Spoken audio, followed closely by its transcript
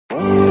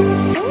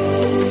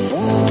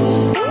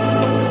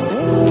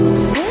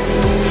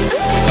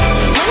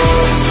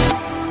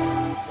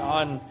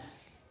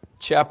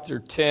chapter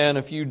 10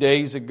 a few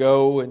days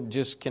ago, and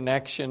just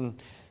connection.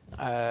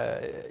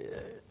 I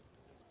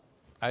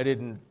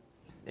didn't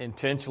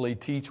intentionally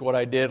teach what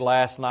I did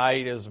last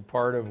night as a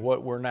part of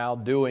what we're now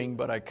doing,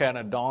 but it kind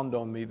of dawned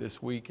on me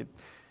this week.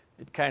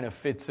 It kind of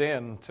fits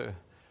in to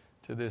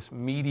this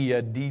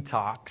media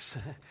detox,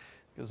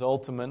 because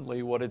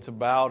ultimately what it's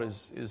about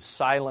is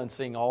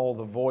silencing all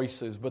the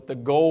voices. But the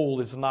goal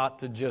is not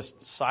to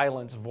just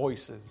silence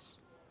voices.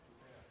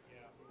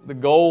 The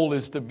goal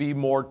is to be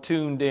more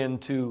tuned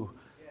into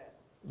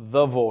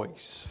the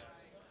voice.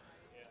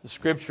 The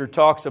Scripture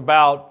talks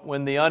about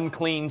when the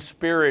unclean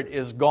spirit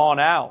is gone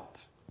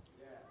out,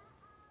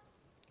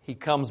 he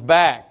comes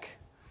back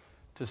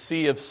to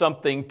see if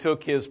something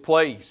took his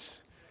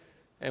place.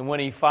 And when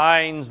he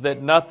finds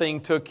that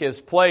nothing took his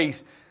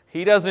place,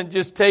 he doesn't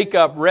just take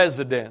up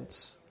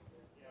residence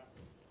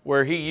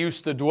where he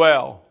used to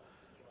dwell.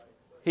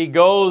 He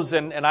goes,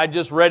 and I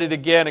just read it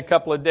again a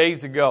couple of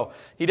days ago.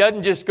 He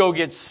doesn't just go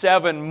get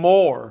 7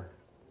 more.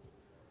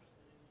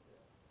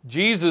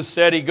 Jesus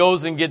said he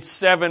goes and gets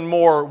 7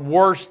 more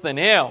worse than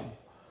him.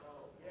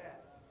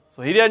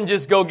 So he doesn't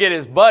just go get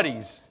his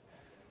buddies.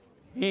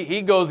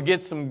 He goes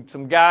get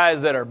some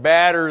guys that are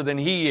badder than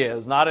he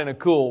is, not in a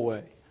cool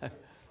way.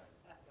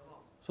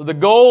 So the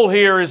goal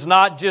here is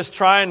not just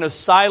trying to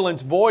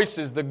silence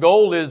voices. The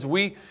goal is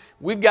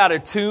we've got to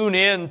tune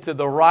in to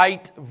the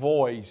right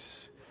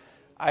voice.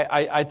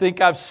 I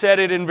think I've said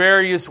it in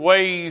various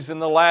ways in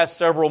the last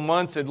several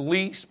months at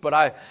least, but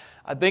I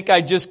think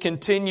I just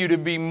continue to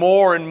be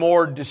more and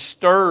more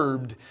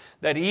disturbed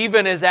that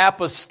even as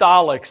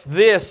apostolics,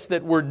 this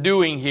that we're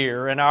doing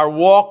here and our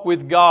walk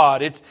with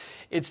God,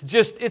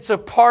 it's a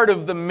part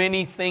of the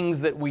many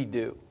things that we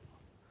do.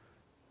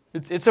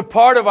 It's a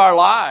part of our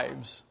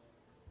lives.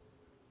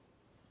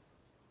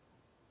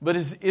 But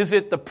is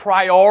it the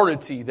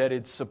priority that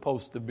it's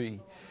supposed to be?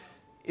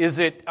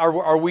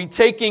 Are we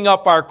taking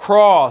up our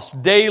cross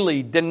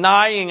daily,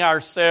 denying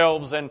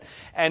ourselves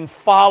and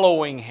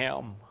following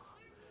Him?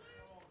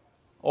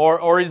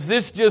 Or is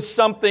this just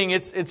something,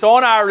 it's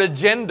on our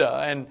agenda?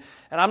 And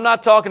I'm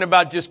not talking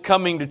about just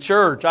coming to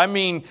church. I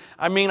mean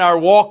our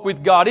walk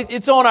with God.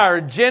 It's on our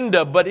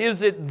agenda, but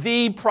is it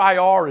the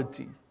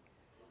priority?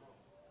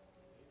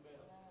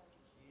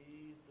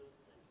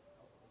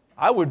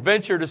 I would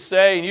venture to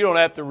say, and you don't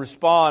have to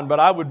respond, but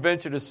I would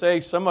venture to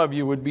say some of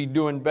you would be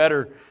doing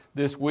better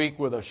this week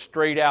with a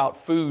straight out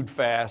food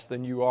fast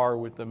than you are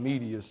with the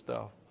media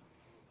stuff.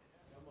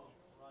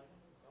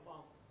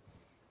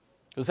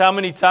 Because how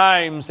many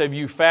times have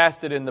you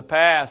fasted in the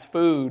past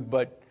food,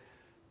 but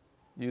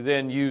you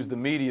then use the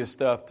media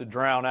stuff to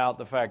drown out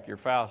the fact you're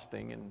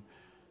fasting and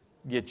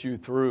get you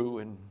through?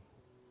 And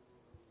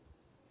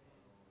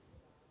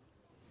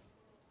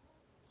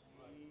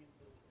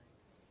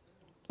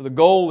the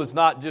goal is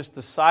not just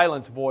to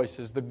silence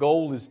voices. The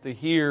goal is to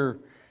hear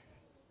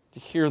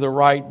the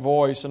right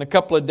voice. And a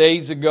couple of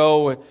days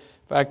ago, in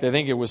fact, I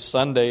think it was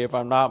Sunday, if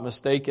I'm not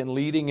mistaken,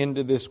 leading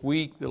into this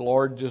week, the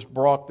Lord just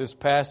brought this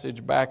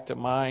passage back to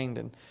mind,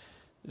 and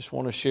just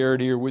want to share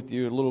it here with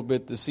you a little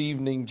bit this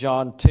evening.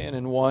 John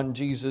 10:1,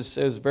 Jesus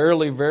says,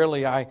 "Verily,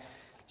 verily, I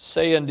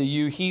say unto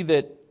you, he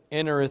that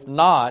entereth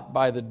not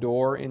by the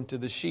door into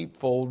the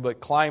sheepfold, but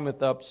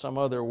climbeth up some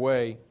other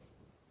way,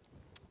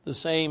 the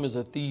same is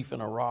a thief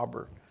and a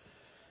robber.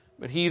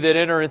 But he that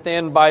entereth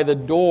in by the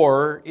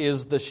door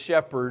is the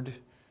shepherd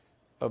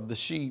of the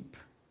sheep.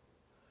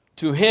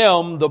 To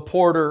him the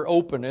porter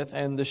openeth,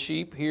 and the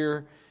sheep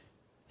hear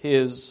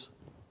his."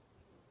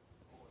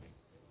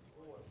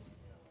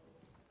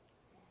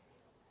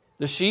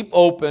 The sheep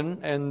open,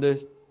 and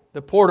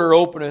the porter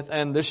openeth,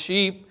 and the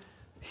sheep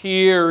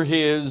hear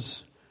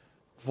his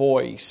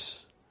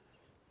voice.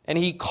 And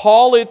he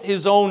calleth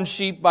his own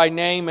sheep by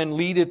name, and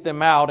leadeth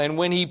them out. And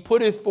when he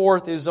putteth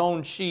forth his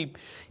own sheep,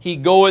 he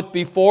goeth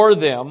before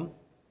them,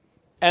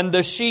 and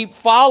the sheep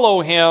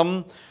follow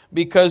him,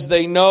 because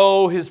they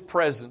know his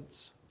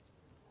presence.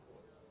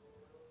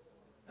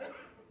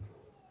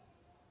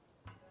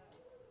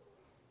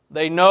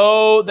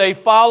 They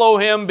follow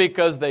him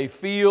because they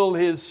feel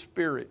his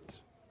spirit.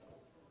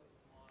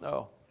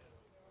 No.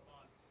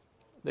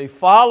 They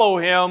follow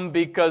him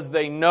because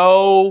they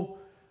know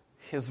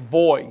his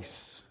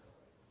voice.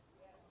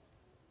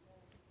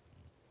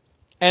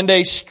 And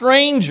a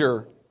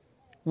stranger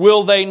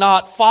will they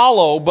not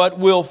follow, but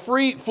will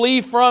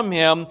flee from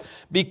him,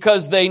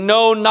 because they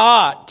know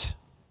not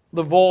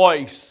the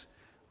voice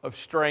of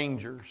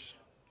strangers.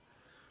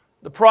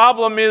 The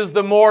problem is,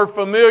 the more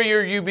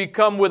familiar you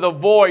become with a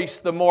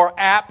voice, the more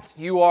apt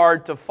you are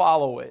to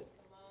follow it.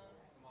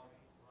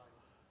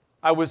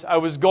 I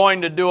was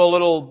going to do a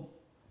little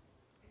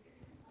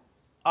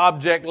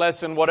object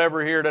lesson,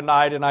 whatever, here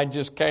tonight, and I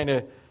just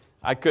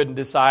I couldn't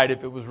decide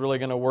if it was really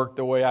going to work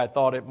the way I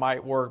thought it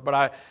might work.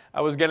 But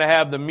I was going to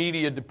have the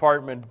media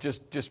department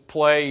just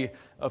play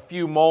a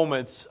few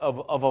moments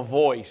of a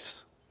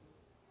voice.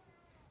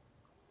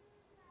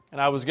 And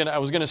I was going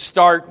to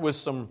start with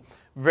some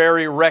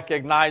very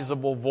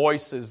recognizable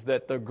voices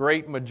that the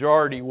great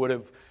majority would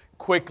have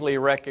quickly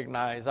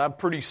recognize. I'm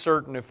pretty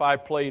certain if I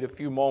played a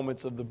few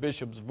moments of the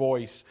bishop's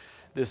voice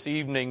this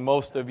evening,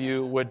 most of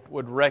you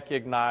would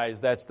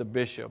recognize that's the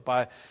bishop.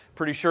 I'm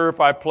pretty sure if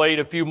I played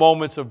a few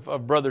moments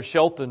of Brother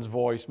Shelton's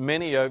voice,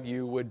 many of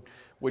you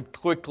would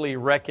quickly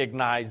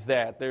recognize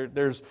that.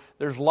 There's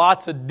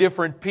lots of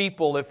different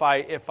people. If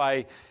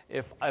I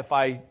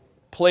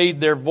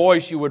played their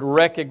voice, you would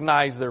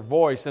recognize their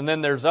voice. And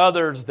then there's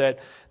others that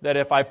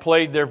if I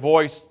played their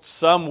voice,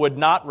 some would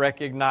not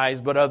recognize,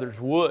 but others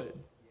would.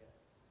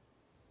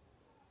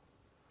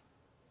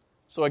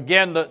 So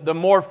again, the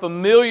more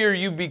familiar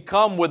you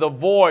become with a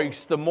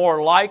voice, the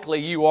more likely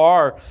you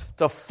are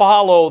to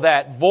follow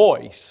that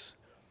voice.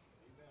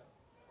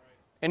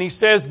 And he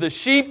says the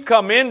sheep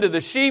come into the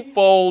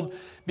sheepfold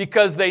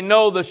because they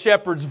know the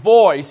shepherd's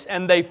voice,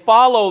 and they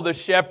follow the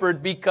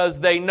shepherd because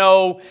they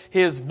know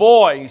his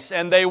voice,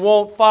 and they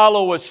won't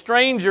follow a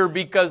stranger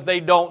because they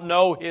don't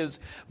know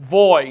his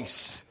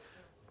voice.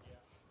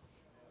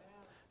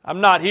 I'm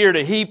not here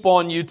to heap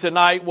on you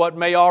tonight what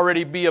may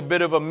already be a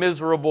bit of a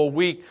miserable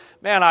week.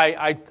 Man,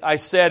 I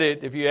said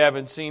it if you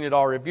haven't seen it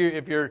already.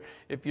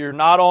 If you're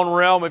not on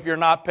Realm, if you're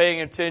not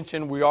paying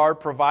attention, we are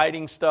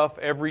providing stuff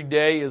every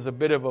day as a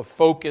bit of a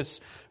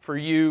focus for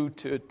you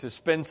to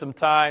spend some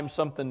time,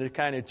 something to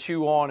kind of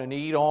chew on and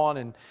eat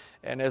on.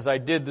 And as I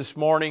did this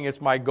morning,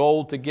 it's my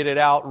goal to get it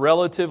out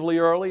relatively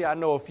early. I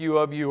know a few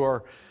of you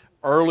are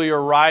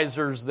earlier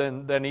risers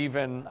than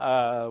even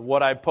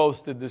what I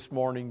posted this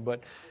morning,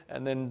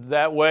 and then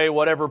that way,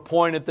 whatever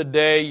point at the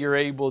day you're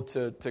able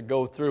to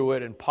go through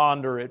it and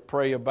ponder it,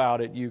 pray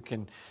about it, you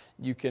can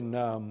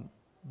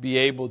be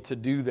able to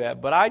do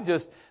that. But I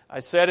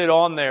said it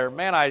on there.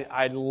 Man,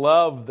 I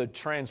love the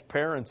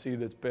transparency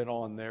that's been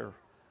on there.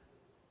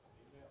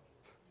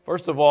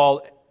 First of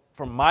all,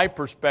 from my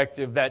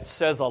perspective, that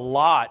says a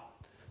lot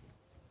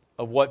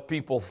of what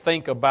people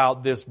think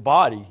about this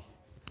body.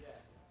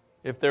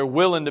 If they're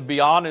willing to be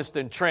honest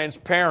and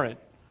transparent,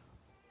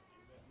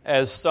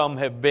 as some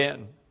have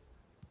been.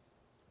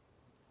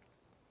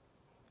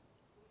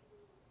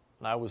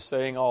 And I was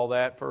saying all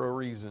that for a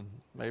reason.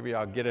 Maybe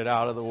I'll get it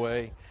out of the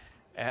way,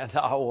 and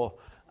I will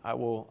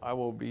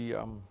be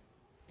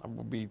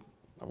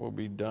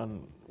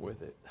done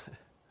with it.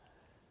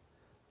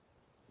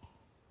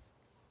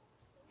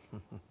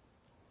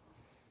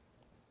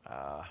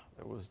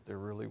 There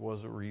really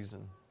was a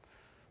reason.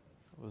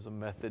 It was a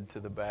method to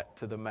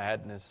the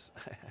madness.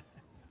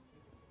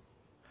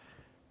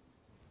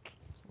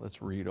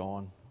 Let's read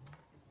on.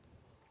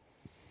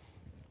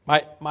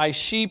 My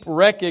sheep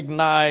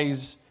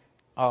recognize.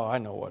 Oh, I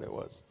know what it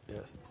was.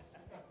 Yes.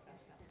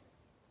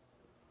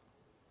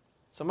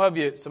 Some of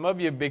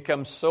you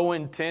become so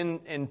in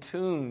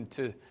tune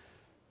to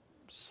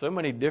so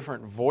many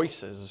different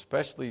voices,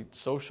 especially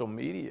social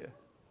media.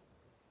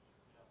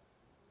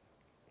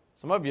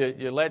 Some of you,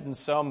 you're letting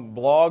some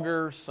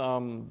blogger,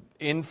 some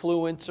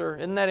influencer.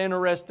 Isn't that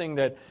interesting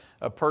that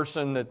a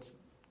person that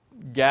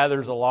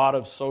gathers a lot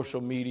of social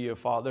media,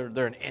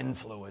 they're an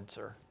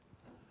influencer.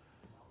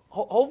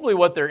 Hopefully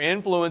what they're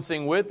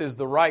influencing with is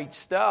the right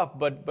stuff,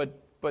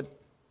 but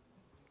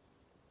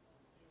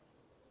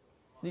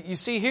you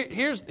see,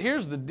 here's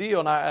the deal,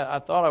 and I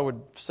thought I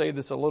would say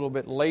this a little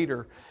bit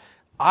later.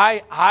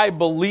 I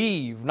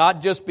believe,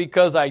 not just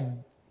because I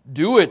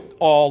do it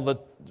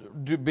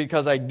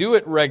because I do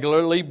it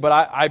regularly, but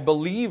I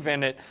believe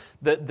in it,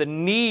 the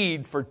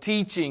need for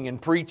teaching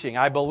and preaching.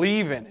 I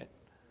believe in it.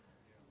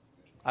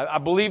 I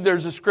believe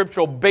there's a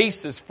scriptural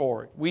basis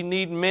for it. We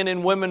need men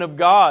and women of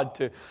God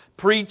to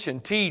preach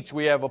and teach.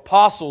 We have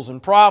apostles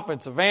and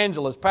prophets,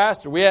 evangelists,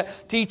 pastors. We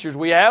have teachers.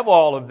 We have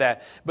all of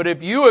that. But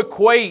if you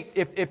equate,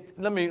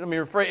 let me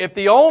rephrase, if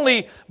the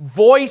only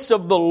voice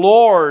of the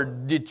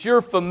Lord that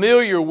you're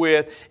familiar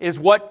with is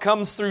what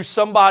comes through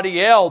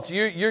somebody else,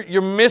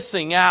 you're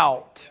missing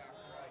out.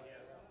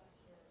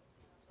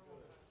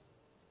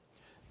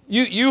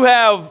 You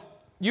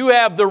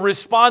have the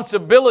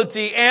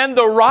responsibility and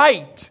the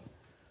right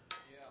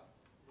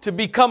to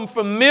become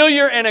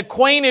familiar and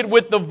acquainted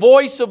with the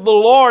voice of the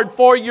Lord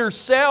for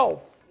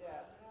yourself.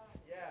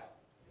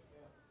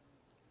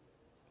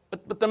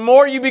 But the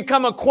more you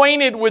become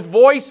acquainted with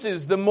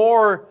voices, the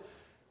more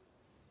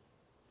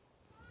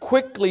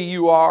quickly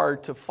you are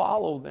to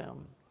follow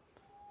them.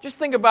 Just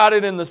think about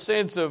it in the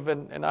sense of,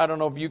 and I don't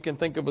know if you can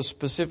think of a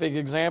specific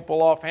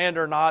example offhand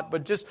or not,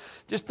 but just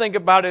think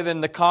about it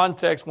in the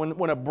context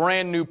when a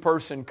brand new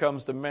person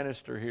comes to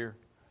minister here.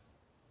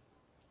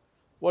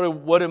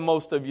 What do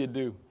most of you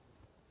do?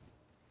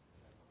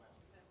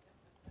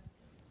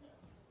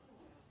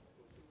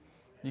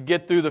 You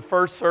get through the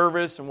first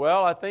service, and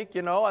I think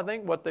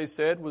what they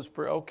said was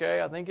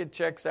okay. I think it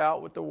checks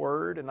out with the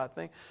Word, and I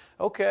think,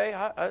 okay,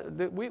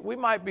 we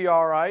might be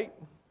all right.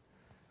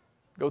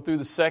 Go through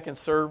the second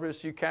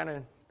service, you kind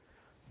of,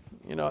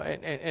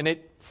 and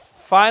it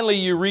finally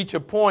you reach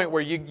a point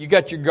where you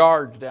got your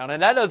guards down,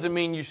 and that doesn't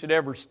mean you should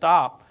ever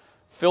stop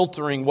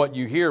filtering what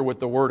you hear with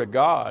the Word of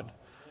God.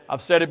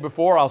 I've said it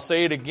before, I'll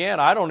say it again.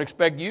 I don't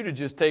expect you to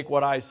just take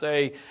what I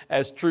say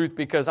as truth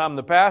because I'm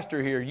the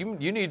pastor here.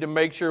 You need to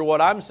make sure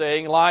what I'm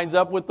saying lines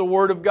up with the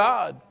Word of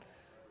God.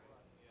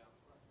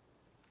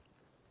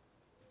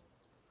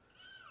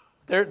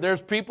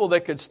 There's people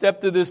that could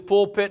step through this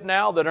pulpit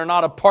now that are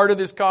not a part of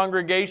this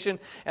congregation,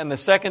 and the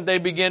second they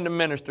begin to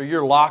minister,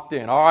 you're locked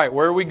in. All right,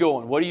 where are we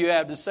going? What do you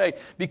have to say?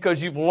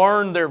 Because you've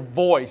learned their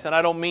voice, and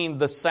I don't mean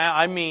the sound.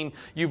 I mean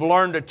you've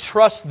learned to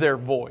trust their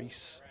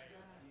voice.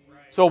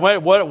 So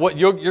what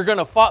you're going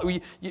to follow,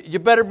 you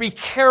better be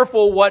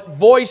careful what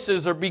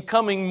voices are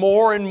becoming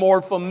more and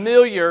more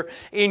familiar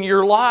in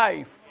your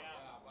life,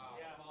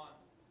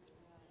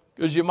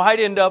 because you might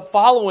end up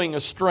following a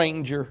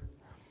stranger.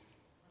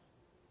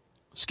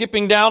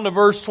 Skipping down to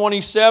verse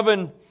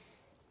 27,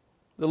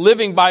 the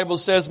Living Bible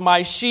says,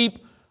 "My sheep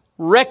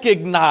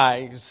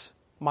recognize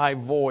my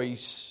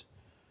voice,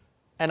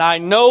 and I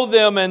know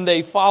them and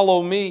they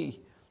follow me."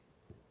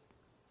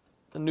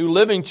 The New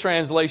Living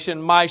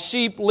Translation, "My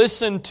sheep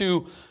listen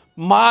to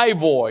my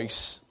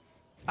voice.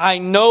 I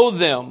know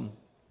them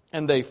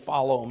and they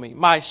follow me."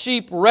 My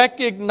sheep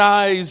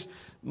recognize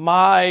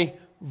my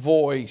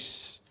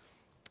voice.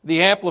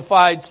 The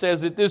Amplified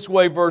says it this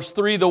way, verse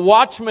 3, "The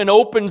watchman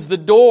opens the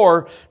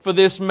door for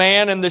this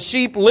man, and the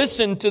sheep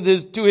listen to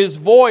his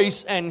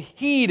voice and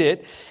heed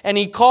it, and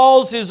he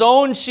calls his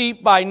own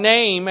sheep by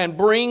name and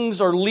brings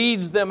or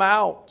leads them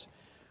out.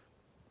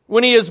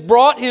 When he has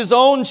brought his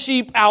own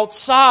sheep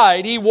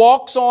outside, he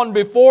walks on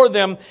before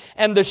them,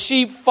 and the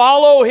sheep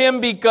follow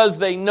him because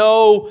they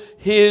know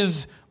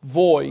his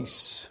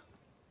voice."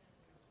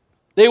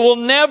 They will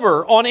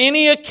never, on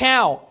any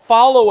account,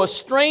 follow a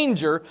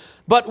stranger,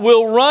 but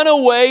will run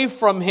away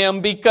from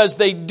him because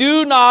they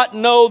do not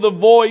know the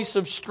voice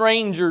of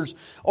strangers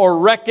or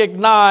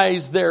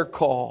recognize their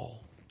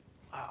call.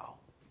 Wow.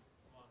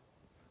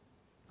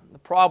 The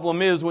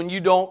problem is when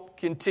you don't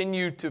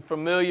continue to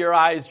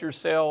familiarize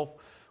yourself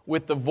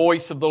with the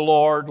voice of the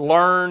Lord,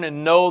 learn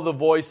and know the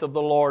voice of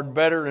the Lord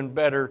better and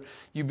better,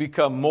 you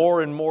become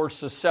more and more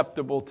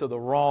susceptible to the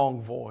wrong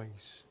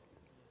voice.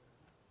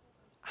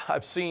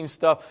 I've seen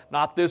stuff,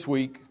 not this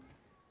week,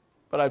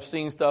 but I've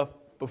seen stuff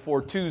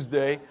before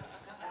Tuesday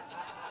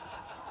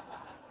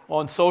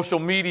on social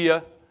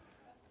media,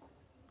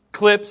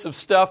 clips of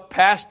stuff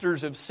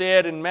pastors have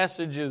said and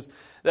messages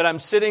that I'm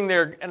sitting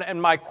there, and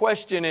my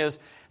question is,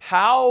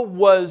 how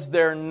was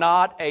there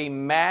not a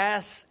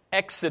mass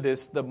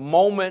exodus the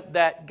moment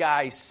that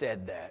guy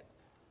said that?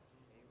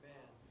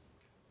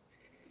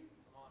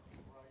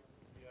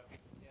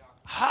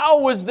 How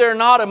was there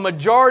not a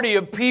majority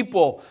of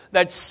people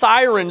that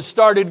sirens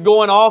started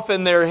going off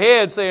in their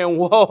head saying,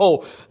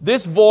 whoa,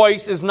 this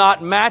voice is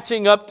not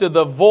matching up to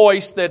the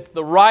voice that's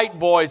the right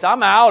voice.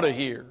 I'm out of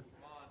here.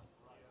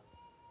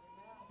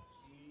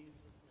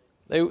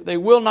 They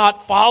will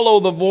not follow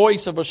the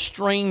voice of a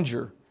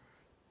stranger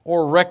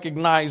or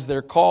recognize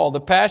their call.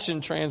 The Passion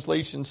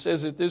Translation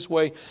says it this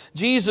way.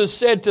 Jesus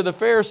said to the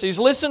Pharisees,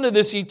 listen to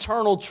this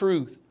eternal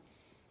truth.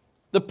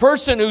 The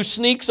person who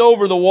sneaks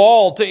over the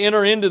wall to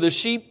enter into the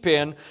sheep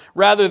pen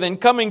rather than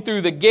coming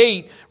through the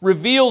gate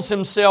reveals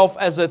himself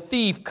as a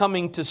thief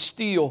coming to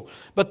steal.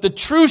 But the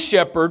true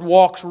shepherd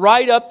walks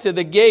right up to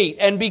the gate,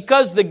 and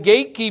because the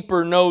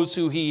gatekeeper knows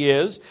who he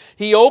is,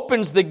 he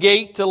opens the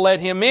gate to let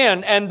him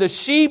in. And the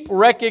sheep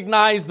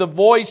recognize the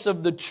voice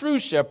of the true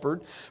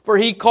shepherd, for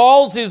he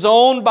calls his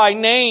own by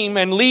name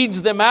and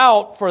leads them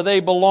out, for they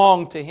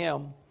belong to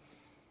him.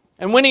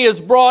 And when he has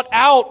brought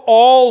out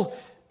all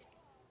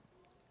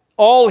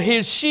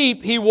his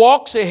sheep, he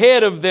walks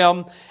ahead of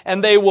them,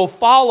 and they will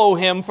follow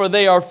him, for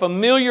they are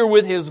familiar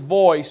with his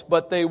voice,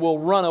 but they will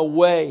run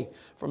away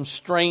from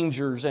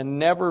strangers and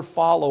never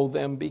follow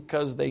them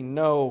because they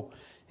know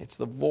it's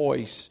the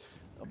voice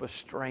of a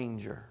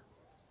stranger.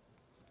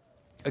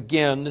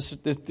 Again, this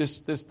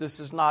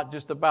is not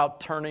just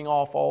about turning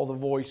off all the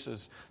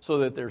voices so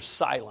that there's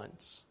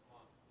silence.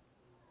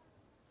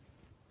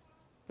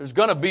 There's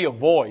going to be a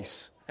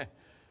voice.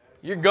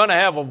 You're going to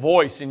have a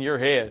voice in your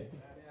head.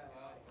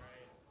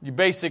 You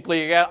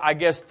basically got, I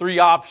guess, three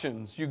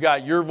options. You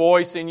got your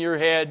voice in your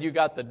head, you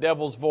got the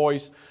devil's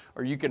voice,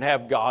 or you can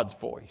have God's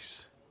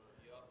voice.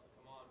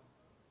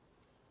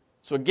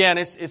 So again,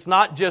 it's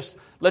not just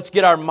let's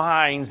get our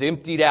minds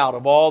emptied out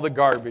of all the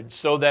garbage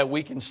so that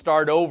we can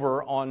start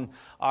over on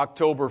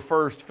October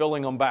 1st,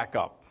 filling them back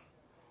up.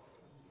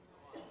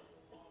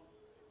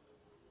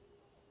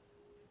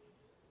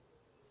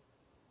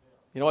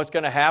 You know what's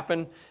going to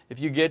happen if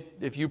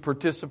you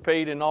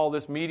participate in all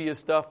this media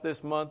stuff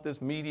this month,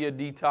 this media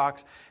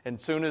detox, and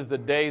as soon as the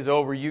day's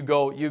over, you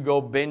go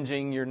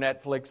binging your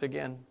Netflix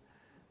again?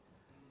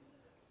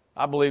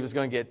 I believe it's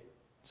going to get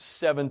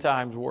 7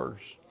 times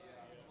worse.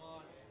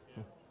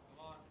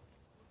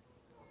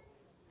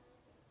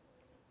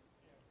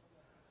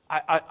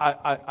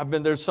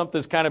 There's something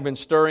that's kind of been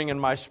stirring in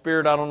my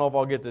spirit. I don't know if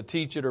I'll get to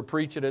teach it or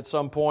preach it at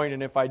some point,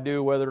 and if I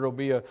do, whether it'll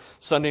be a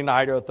Sunday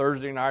night or a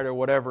Thursday night or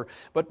whatever.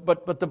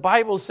 But the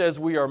Bible says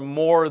we are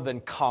more than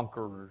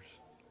conquerors,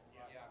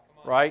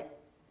 right?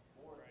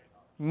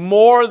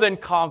 More than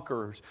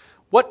conquerors.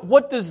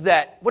 What does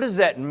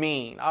that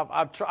mean?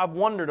 I've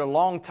wondered a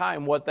long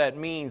time what that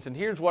means, and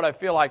here's what I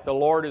feel like the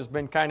Lord has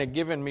been kind of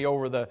giving me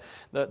over the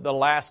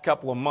last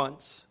couple of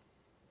months.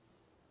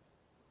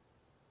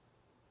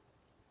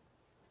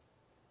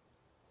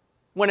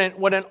 When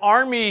an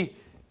army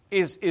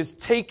is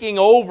taking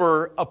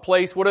over a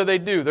place, what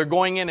do? They're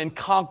going in and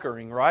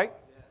conquering, right?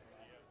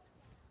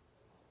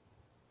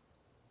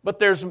 But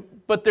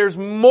there's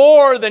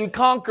more than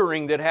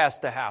conquering that has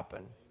to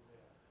happen.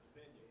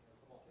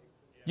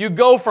 You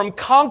go from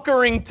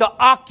conquering to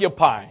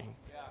occupying.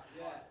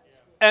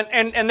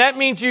 And that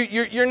means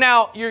you're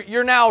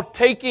now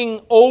taking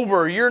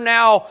over. You're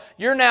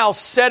now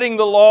setting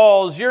the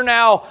laws. You're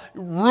now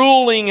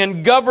ruling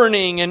and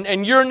governing,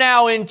 and you're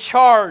now in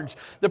charge.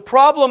 The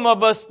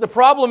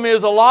problem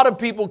is a lot of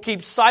people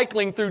keep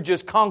cycling through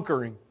just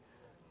conquering.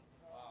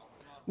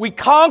 We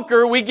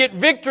conquer, we get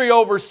victory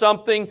over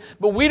something,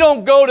 but we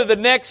don't go to the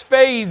next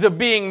phase of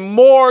being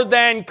more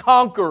than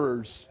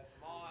conquerors.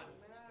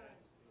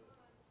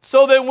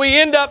 So that we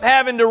end up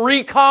having to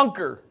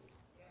reconquer.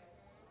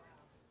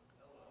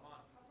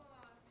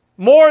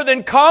 More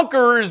than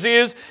conquerors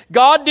is,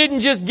 God didn't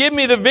just give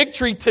me the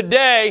victory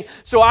today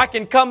so I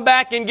can come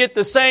back and get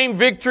the same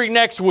victory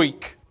next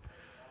week.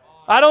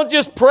 I don't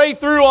just pray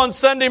through on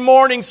Sunday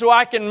morning so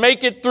I can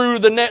make it through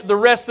the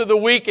rest of the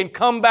week and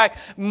come back.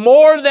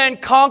 More than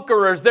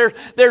conquerors.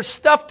 There's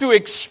stuff to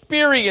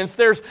experience.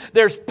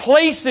 There's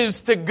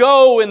places to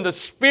go in the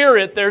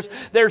Spirit.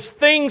 There's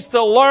things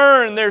to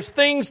learn. There's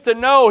things to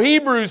know.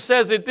 Hebrews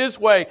says it this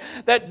way,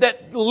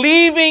 that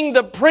leaving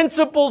the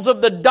principles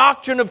of the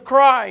doctrine of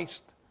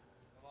Christ.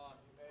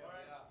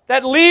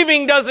 That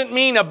leaving doesn't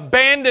mean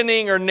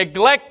abandoning or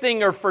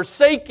neglecting or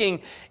forsaking.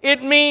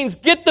 It means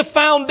get the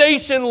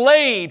foundation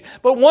laid.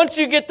 But once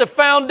you get the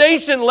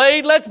foundation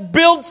laid, let's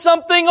build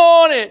something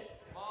on it.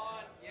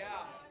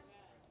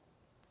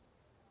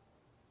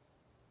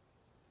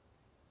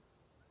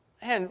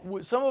 And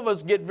some of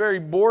us get very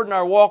bored in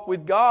our walk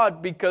with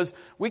God because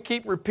we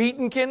keep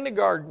repeating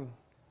kindergarten.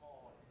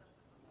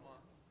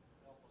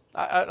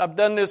 I've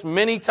done this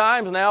many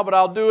times now, but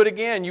I'll do it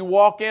again. You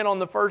walk in on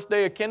the first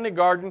day of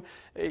kindergarten,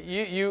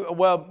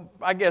 well,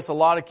 I guess a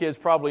lot of kids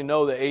probably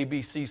know the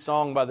ABC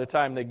song by the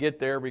time they get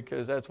there,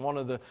 because that's one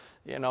of the,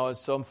 it's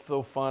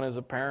so fun as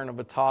a parent of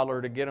a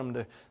toddler to get them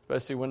to,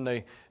 especially when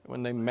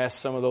they mess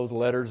some of those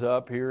letters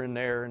up here and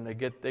there, and they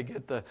get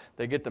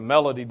the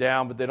melody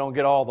down, but they don't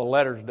get all the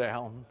letters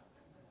down.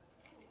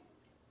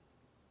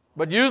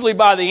 But usually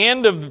by the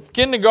end of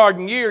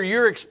kindergarten year,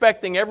 you're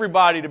expecting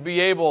everybody to be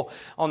able,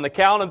 on the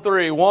count of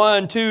 3,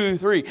 1, 2,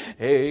 3,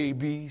 A,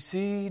 B,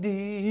 C, D,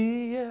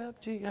 E,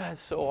 F, G. That's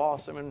so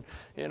awesome.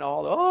 And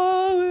all the,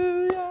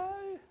 oh,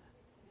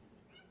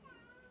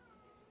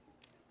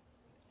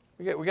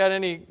 yeah. We got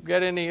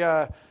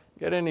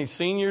any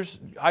seniors,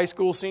 high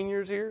school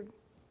seniors here?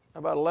 How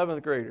about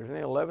 11th graders?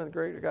 Any 11th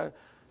graders? Got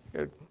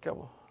a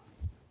couple.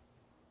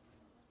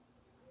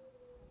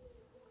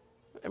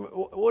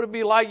 What would it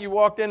be like you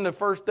walked in the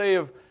first day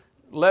of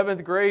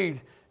 11th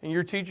grade and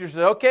your teacher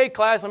said, okay,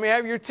 class, let me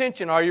have your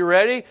attention. Are you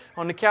ready?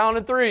 On the count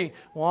of 3.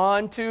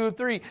 1, 2,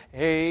 3.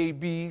 A,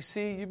 B,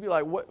 C. You'd be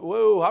like,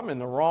 whoa, I'm in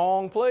the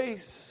wrong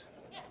place.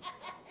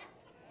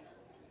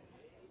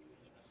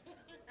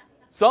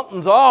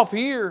 Something's off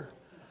here.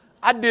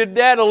 I did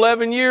that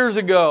 11 years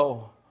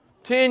ago,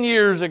 10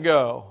 years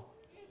ago.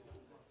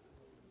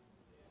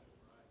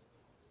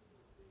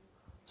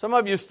 Some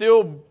of you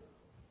still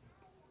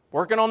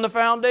working on the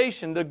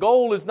foundation. The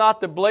goal is not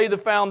to lay the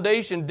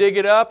foundation, dig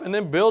it up, and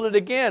then build it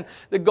again.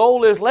 The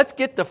goal is let's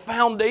get the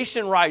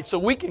foundation right so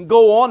we can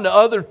go on to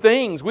other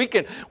things. We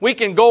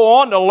can go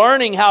on to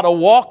learning how to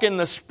walk in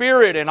the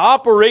Spirit and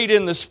operate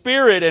in the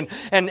Spirit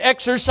and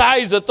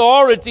exercise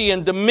authority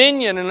and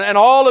dominion and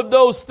all of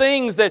those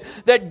things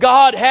that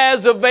God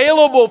has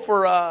available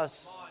for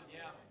us.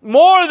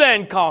 More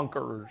than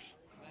conquerors.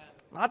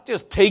 Not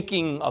just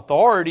taking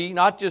authority,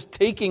 not just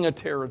taking a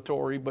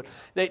territory, but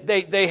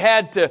they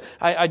had to.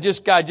 I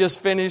just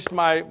finished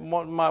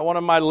one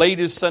of my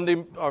latest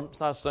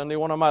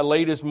one of my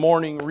latest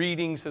morning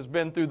readings has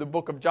been through the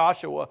book of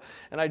Joshua,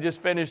 and I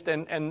just finished,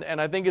 and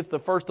I think it's the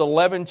first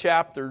 11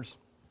 chapters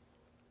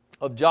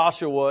of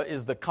Joshua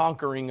is the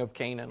conquering of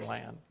Canaan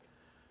land.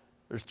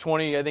 There's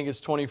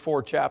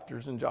 24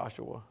 chapters in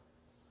Joshua.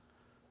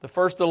 The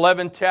first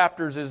 11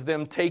 chapters is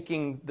them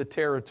taking the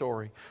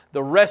territory.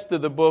 The rest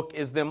of the book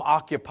is them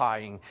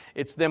occupying.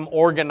 It's them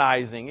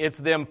organizing. It's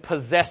them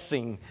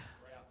possessing.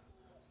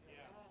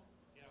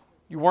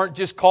 You weren't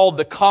just called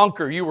to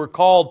conquer. You were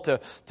called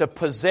to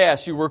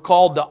possess. You were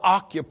called to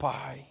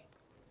occupy.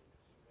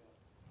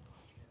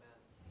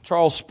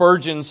 Charles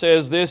Spurgeon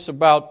says this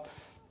about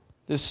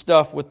this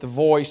stuff with the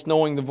voice,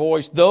 knowing the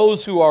voice.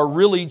 Those who are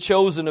really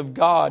chosen of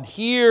God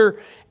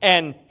hear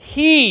and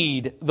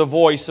heed the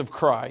voice of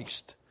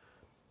Christ.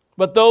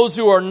 But those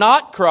who are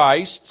not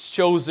Christ's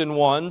chosen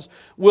ones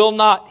will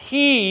not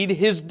heed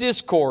His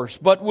discourse,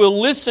 but will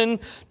listen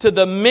to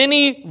the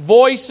many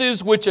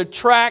voices which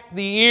attract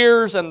the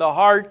ears and the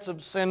hearts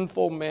of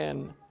sinful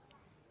men.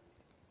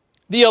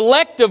 The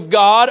elect of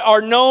God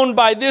are known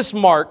by this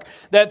mark,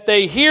 that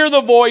they hear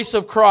the voice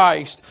of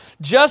Christ.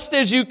 Just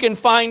as you can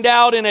find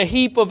out in a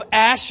heap of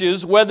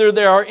ashes whether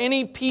there are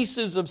any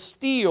pieces of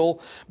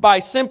steel by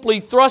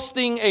simply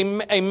thrusting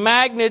a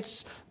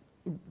magnet's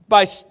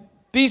by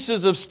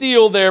pieces of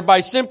steel there by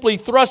simply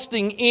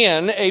thrusting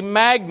in a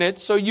magnet,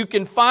 so you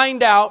can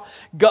find out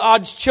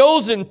God's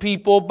chosen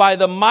people by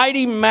the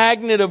mighty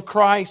magnet of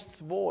Christ's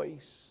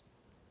voice.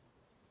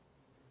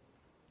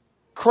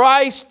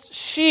 Christ's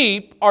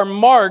sheep are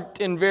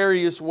marked in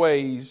various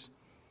ways.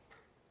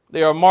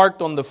 They are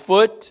marked on the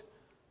foot,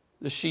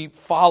 the sheep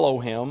follow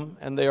him,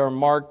 and they are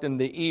marked in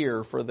the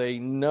ear, for they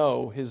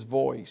know his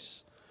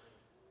voice.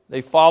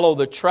 They follow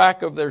the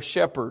track of their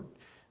shepherd,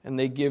 and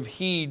they give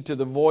heed to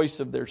the voice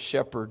of their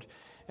shepherd.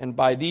 And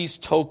by these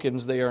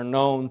tokens they are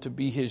known to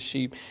be his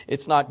sheep.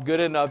 It's not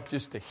good enough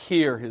just to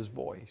hear his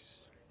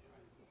voice.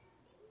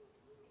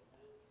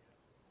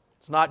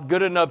 It's not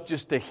good enough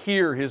just to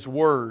hear his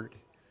word.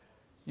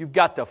 You've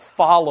got to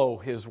follow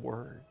his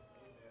word.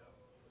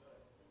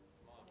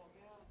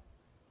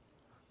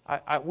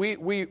 I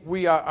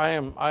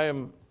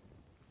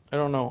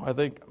don't know. I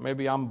think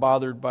maybe I'm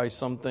bothered by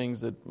some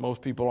things that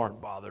most people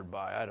aren't bothered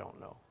by. I don't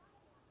know.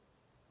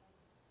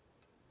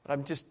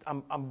 But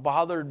I'm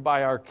bothered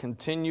by our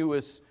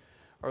continuous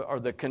or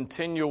the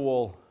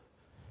continual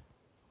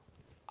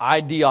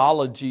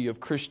ideology of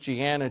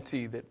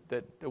Christianity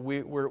that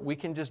we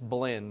can just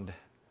blend.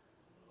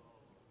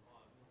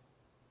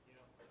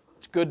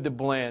 It's good to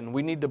blend.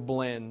 We need to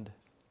blend.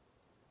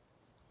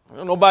 I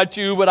don't know about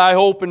you, but I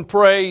hope and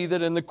pray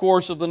that in the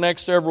course of the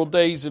next several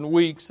days and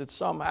weeks that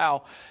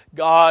somehow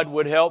God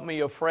would help me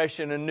afresh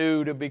and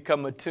anew to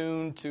become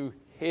attuned to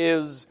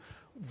his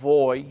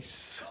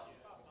voice.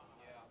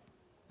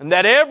 And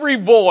that every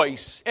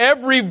voice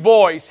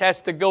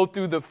has to go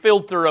through the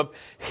filter of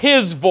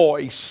his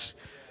voice.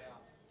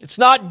 It's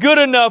not good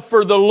enough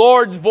for the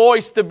Lord's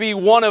voice to be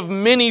one of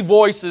many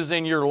voices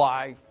in your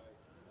life.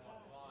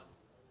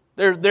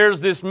 There's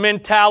this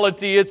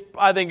mentality,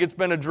 I think it's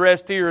been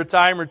addressed here a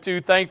time or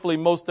two. Thankfully,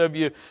 most of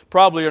you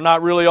probably are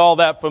not really all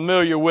that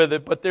familiar with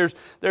it. But there's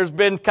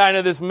been kind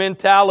of this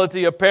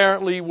mentality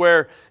apparently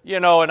where,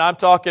 and I'm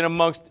talking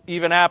amongst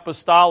even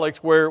apostolics,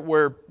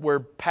 where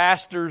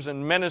pastors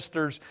and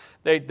ministers,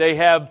 they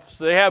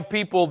have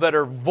people that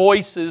are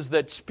voices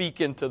that speak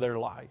into their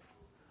life.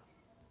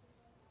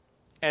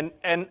 And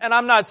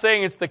I'm not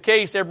saying it's the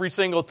case every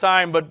single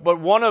time, but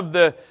one of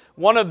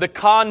the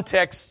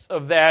contexts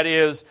of that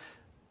is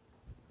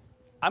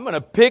I'm going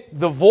to pick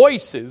the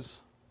voices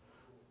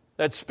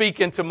that speak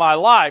into my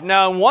life.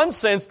 Now, in one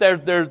sense,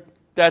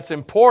 that's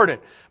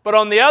important, but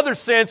on the other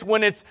sense,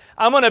 when it's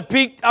I'm going to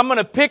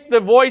pick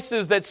the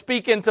voices that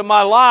speak into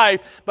my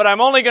life, but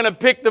I'm only going to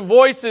pick the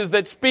voices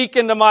that speak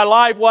into my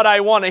life what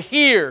I want to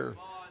hear.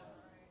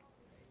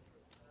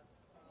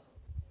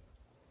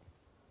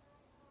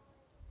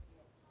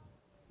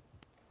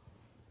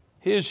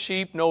 His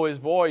sheep know his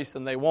voice,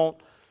 and they won't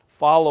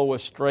follow a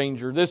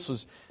stranger.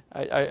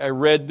 I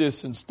read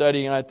this in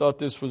studying, and I thought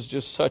this was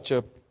just such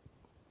a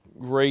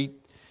great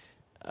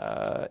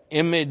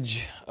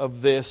image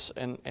of this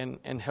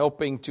and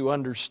helping to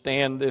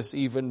understand this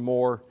even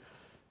more.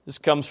 This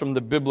comes from the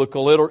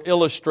biblical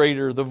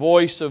illustrator. The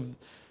voice of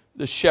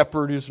the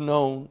shepherd is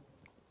known.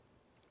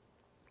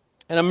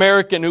 An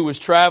American who was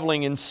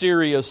traveling in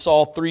Syria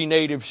saw 3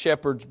 native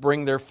shepherds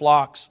bring their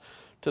flocks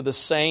to the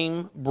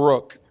same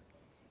brook,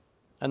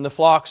 and the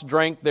flocks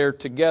drank there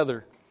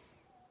together.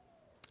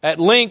 At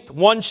length,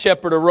 one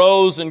shepherd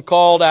arose and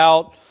called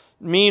out,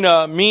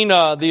 "Mina,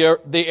 Mina,"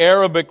 the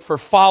Arabic for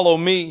 "follow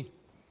me."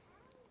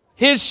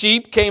 His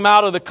sheep came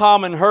out of the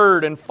common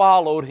herd and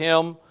followed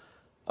him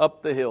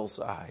up the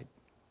hillside.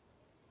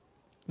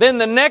 Then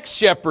the next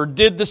shepherd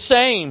did the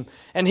same,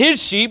 and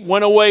his sheep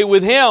went away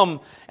with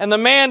him, and the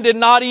man did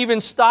not even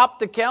stop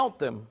to count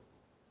them.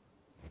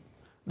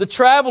 The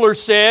traveler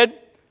said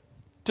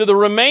to the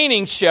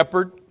remaining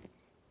shepherd,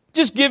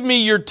 "Just give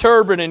me your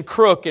turban and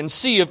crook and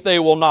see if they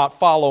will not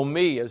follow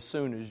me as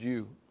soon as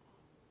you."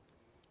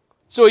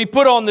 So he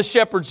put on the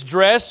shepherd's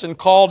dress and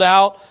called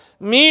out,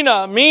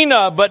 "Mina,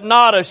 Mina," but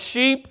not a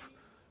sheep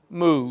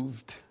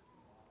moved.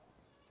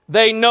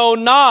 They know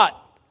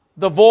not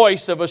the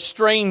voice of a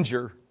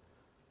stranger.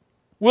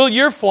 "Will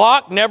your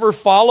flock never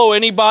follow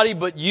anybody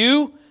but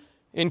you?"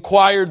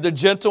 inquired the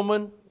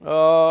gentleman.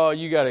 Oh,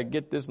 you got to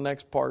get this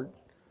next part.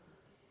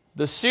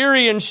 The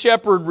Syrian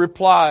shepherd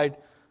replied,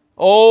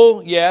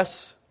 "Oh,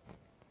 yes.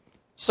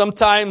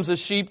 Sometimes a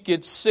sheep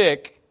gets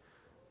sick,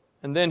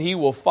 and then he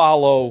will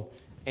follow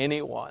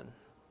anyone."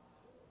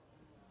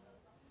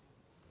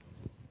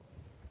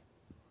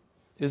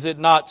 Is it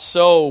not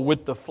so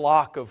with the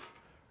flock of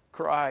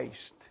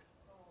Christ?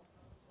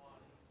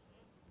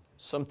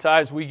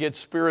 Sometimes we get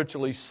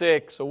spiritually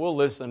sick, so we'll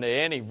listen to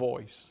any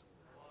voice.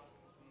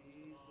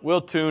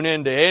 We'll tune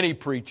into any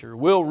preacher.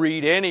 We'll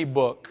read any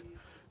book.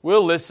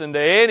 We'll listen to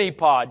any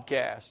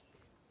podcast.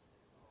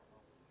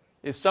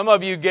 If some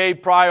of you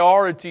gave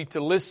priority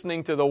to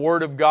listening to the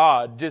Word of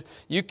God,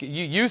 you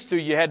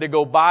had to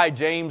go buy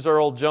James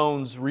Earl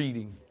Jones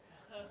reading.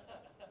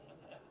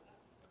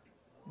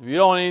 If you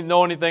don't even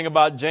know anything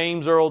about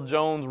James Earl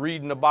Jones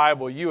reading the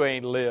Bible, you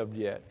ain't lived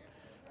yet.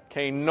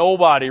 Can't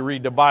nobody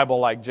read the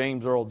Bible like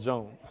James Earl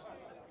Jones.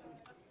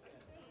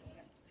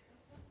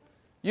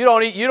 You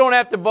don't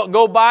have to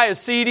go buy a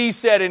CD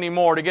set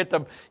anymore to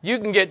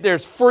get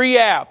there's free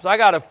apps. I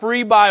got a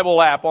free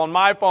Bible app on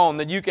my phone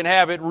that you can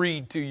have it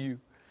read to you.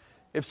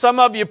 If some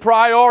of you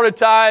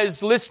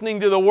prioritize listening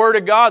to the Word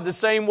of God the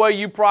same way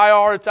you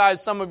prioritize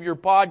some of your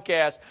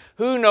podcasts,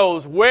 who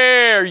knows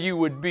where you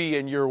would be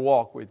in your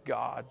walk with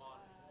God.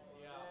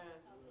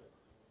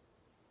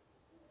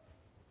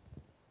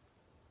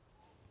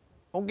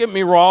 Don't get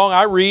me wrong,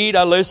 I read,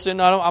 I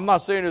listen. I'm not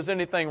saying there's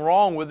anything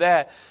wrong with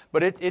that,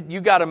 but you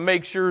got to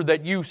make sure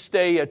that you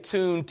stay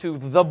attuned to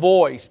the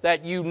voice,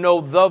 that you know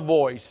the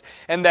voice,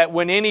 and that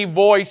when any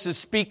voice is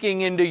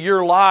speaking into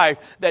your life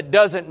that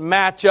doesn't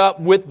match up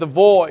with the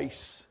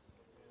voice,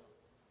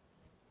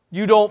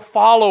 you don't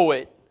follow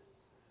it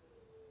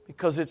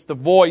because it's the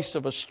voice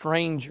of a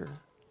stranger.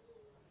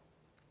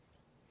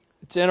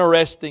 It's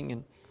interesting,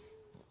 and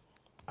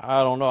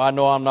I don't know. I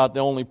know I'm not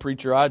the only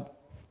preacher.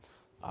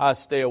 I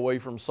stay away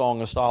from Song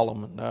of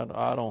Solomon.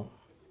 I don't.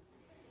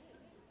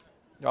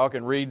 Y'all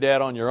can read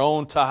that on your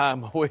own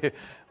time.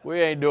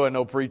 We ain't doing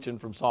no preaching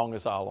from Song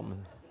of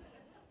Solomon.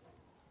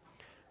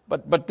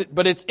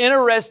 But it's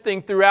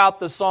interesting throughout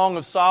the Song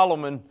of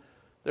Solomon.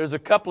 There's a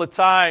couple of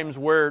times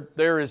where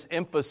there is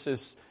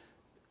emphasis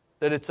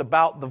that it's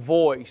about the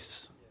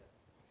voice.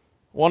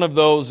 One of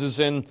those is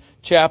in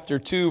chapter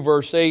 2,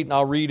 verse 8, and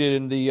I'll read it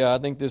in I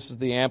think this is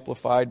the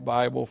Amplified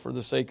Bible for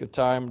the sake of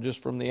time,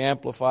 just from the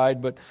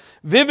Amplified. But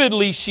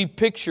vividly she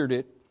pictured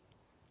it.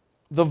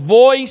 The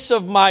voice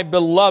of my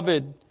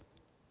beloved,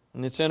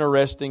 and it's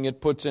interesting, it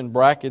puts in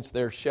brackets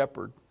there,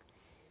 shepherd.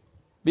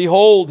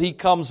 Behold, he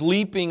comes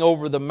leaping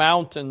over the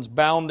mountains,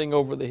 bounding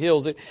over the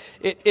hills.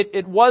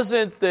 It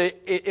wasn't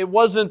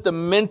the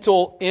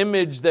mental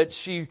image that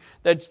she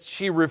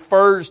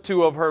refers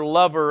to of her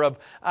lover. Of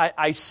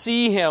I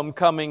see him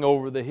coming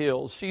over the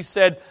hills. She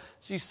said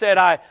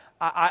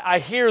I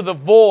hear the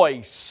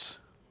voice.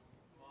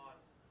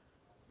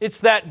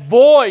 It's that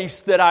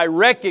voice that I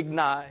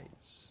recognize.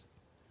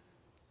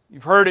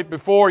 You've heard it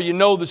before. You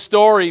know the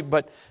story,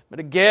 but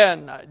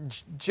again,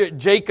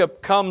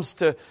 Jacob comes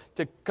to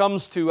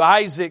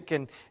Isaac,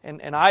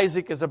 and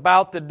Isaac is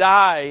about to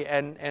die,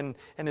 and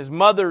his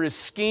mother is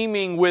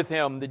scheming with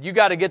him that you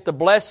got to get the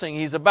blessing.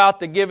 He's about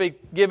to give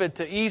it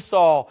to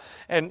Esau,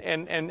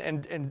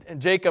 and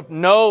Jacob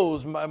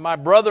knows my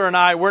brother and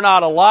I, we're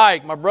not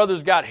alike. My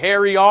brother's got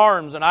hairy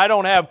arms, and I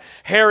don't have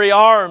hairy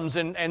arms,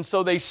 and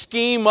so they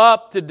scheme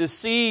up to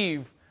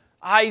deceive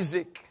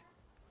Isaac.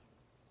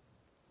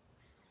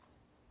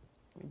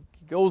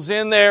 Goes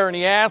in there and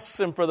he asks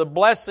him for the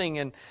blessing,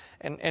 and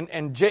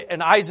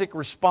Isaac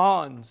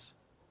responds.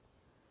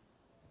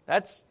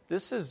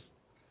 This is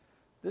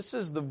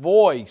the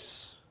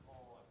voice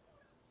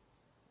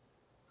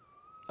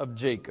of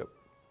Jacob.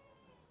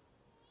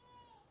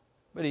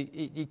 But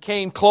he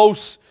came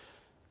close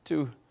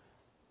to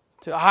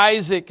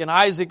Isaac, and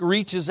Isaac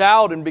reaches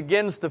out and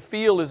begins to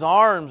feel his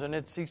arms, and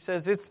he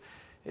says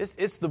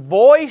it's the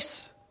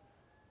voice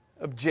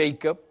of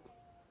Jacob.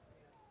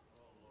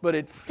 But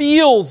it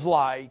feels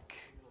like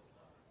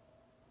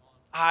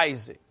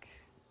Esau.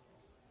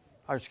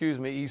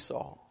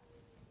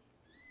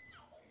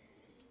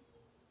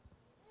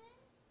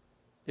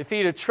 If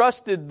he'd have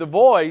trusted the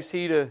voice,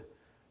 he'd have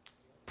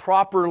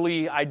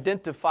properly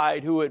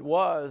identified who it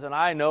was. And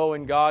I know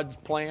in God's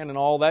plan and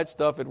all that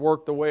stuff, it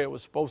worked the way it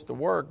was supposed to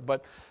work.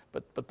 But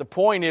the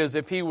point is,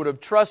 if he would have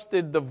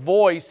trusted the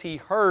voice he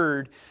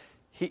heard,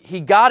 he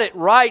got it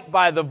right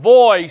by the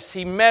voice.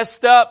 He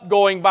messed up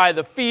going by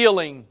the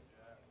feeling.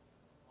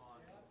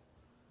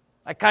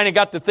 I kind of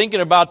got to thinking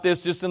about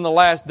this just in the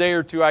last day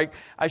or two.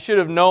 I should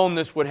have known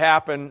this would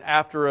happen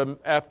after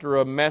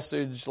a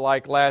message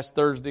like last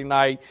Thursday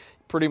night.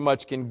 Pretty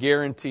much can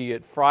guarantee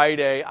it.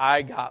 Friday,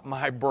 I got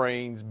my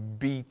brains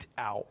beat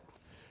out.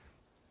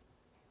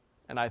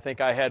 And I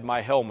think I had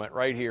my helmet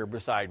right here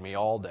beside me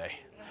all day.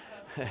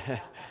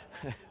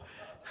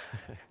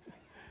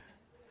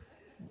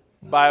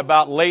 By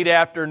about late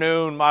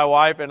afternoon, my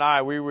wife and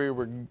I, we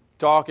were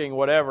talking,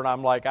 whatever, and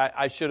I'm like,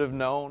 I should have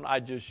known. I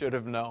just should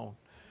have known.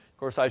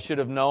 Of course, I should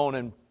have known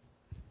and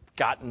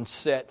gotten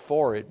set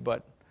for it,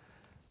 but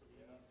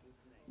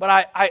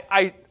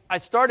I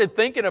started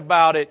thinking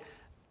about it.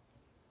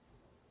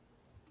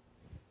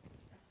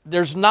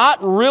 There's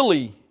not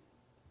really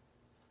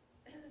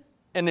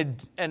an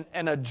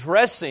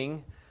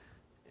addressing,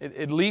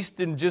 at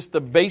least in just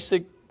the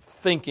basic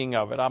thinking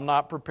of it. I'm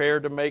not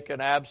prepared to make an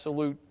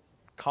absolute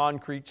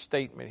concrete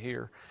statement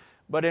here.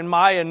 But in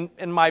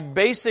my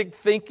basic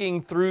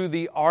thinking through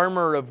the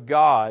armor of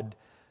God,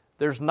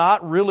 there's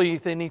not really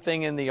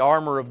anything in the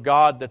armor of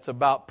God that's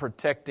about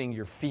protecting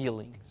your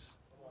feelings,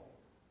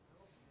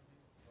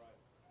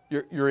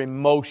 your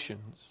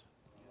emotions.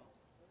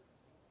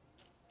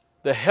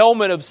 The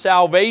helmet of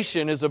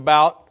salvation is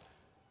about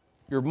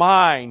your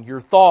mind,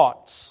 your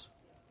thoughts.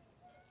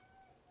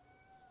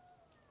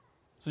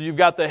 So you've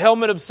got the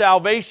helmet of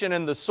salvation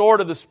and the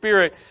sword of the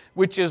Spirit,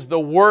 which is the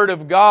Word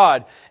of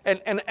God.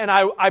 And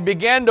I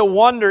began to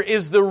wonder,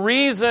 is the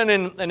reason,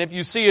 and if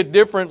you see it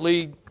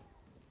differently,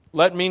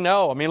 let me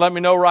know. I mean, let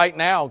me know right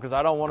now, because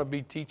I don't want to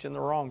be teaching the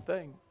wrong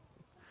thing.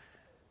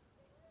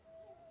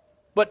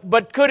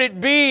 But could it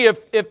be,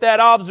 if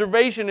that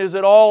observation is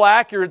at all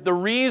accurate, the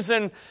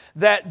reason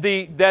that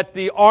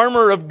the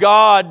armor of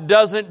God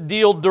doesn't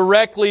deal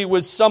directly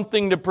with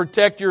something to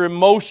protect your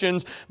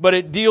emotions, but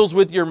it deals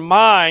with your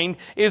mind,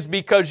 is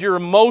because your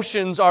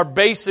emotions are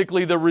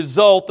basically the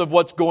result of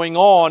what's going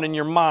on in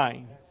your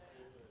mind.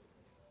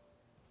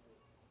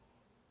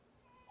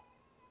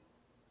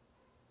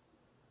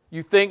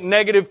 You think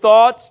negative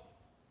thoughts,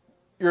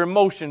 your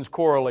emotions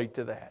correlate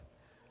to that.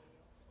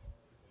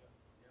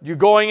 You're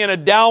going in a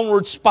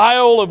downward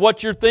spiral of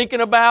what you're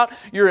thinking about,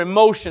 your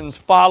emotions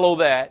follow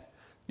that.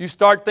 You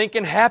start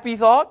thinking happy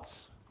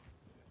thoughts,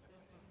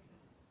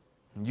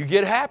 you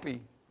get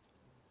happy.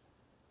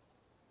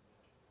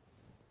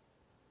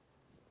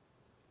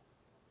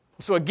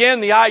 So again,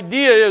 the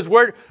idea is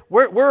where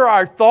are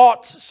our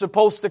thoughts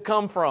supposed to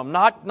come from?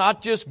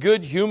 Not just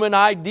good human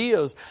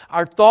ideas.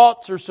 Our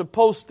thoughts are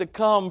supposed to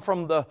come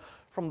from the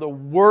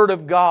Word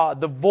of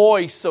God, the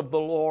voice of the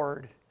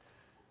Lord.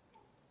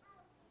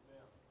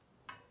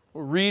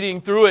 We're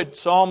reading through it,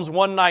 Psalms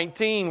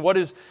 119. What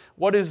is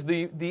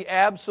the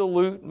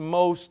absolute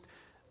most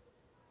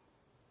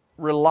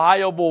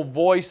reliable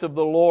voice of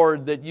the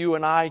Lord that you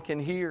and I can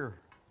hear?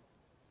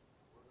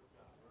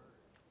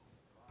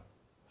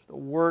 It's the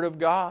Word of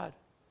God.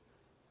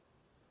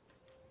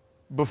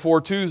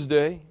 Before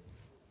Tuesday,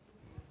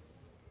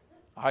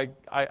 I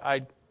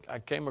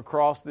came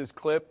across this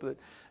clip that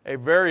a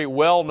very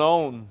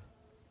well-known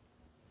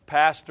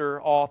pastor,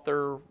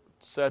 author,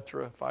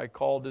 etc., if I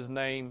called his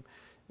name,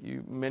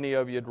 many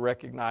of you would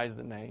recognize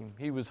the name.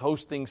 He was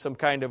hosting some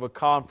kind of a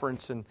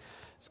conference, and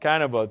it's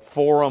kind of a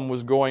forum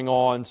was going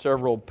on,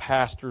 several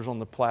pastors on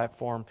the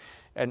platform.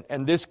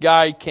 And this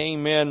guy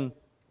came in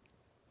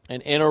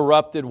and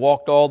interrupted,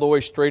 walked all the way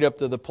straight up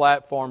to the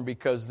platform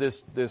because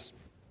this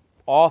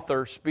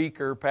author,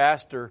 speaker,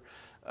 pastor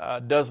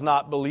does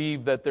not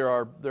believe that there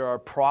are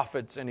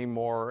prophets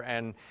anymore,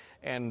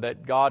 and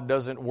that God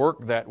doesn't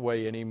work that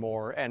way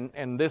anymore.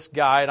 And this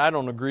guy, and I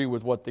don't agree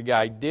with what the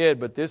guy did,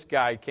 but this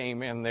guy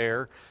came in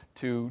there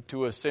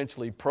to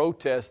essentially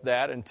protest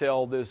that and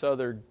tell this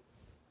other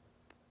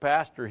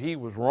pastor he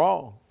was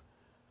wrong.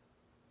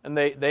 And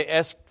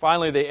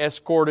finally they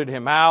escorted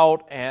him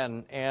out,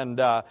 and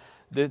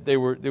there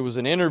was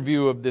an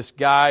interview of this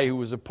guy who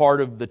was a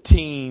part of the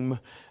team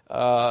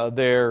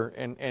there,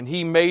 and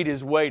he made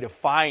his way to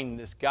find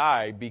this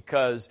guy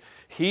because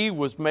he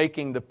was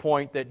making the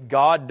point that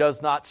God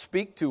does not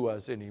speak to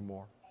us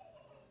anymore.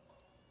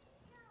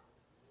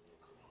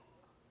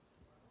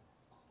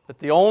 That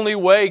the only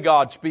way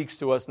God speaks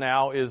to us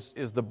now is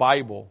the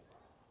Bible.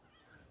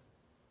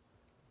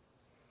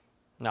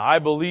 Now, I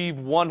believe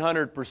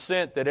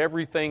 100% that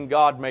everything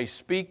God may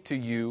speak to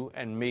you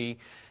and me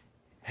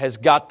has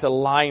got to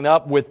line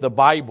up with the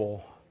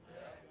Bible.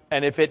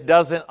 And if it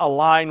doesn't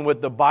align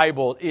with the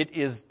Bible,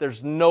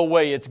 there's no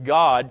way it's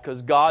God,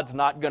 because God's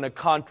not going to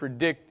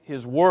contradict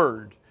His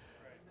Word.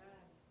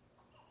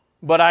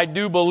 But I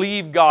do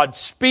believe God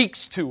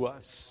speaks to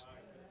us.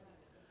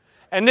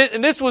 And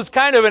this was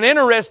kind of an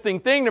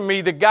interesting thing to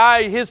me. The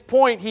guy, his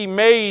point he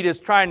made is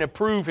trying to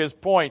prove his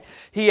point.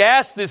 He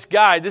asked this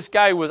guy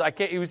he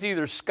was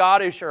either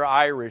Scottish or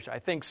Irish. I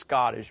think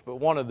Scottish, but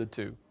one of the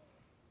two.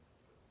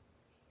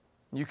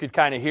 You could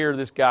kind of hear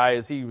this guy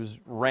as he was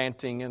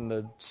ranting in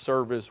the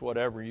service,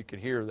 whatever. You could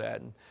hear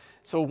that. And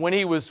so when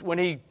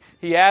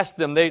he asked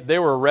them, they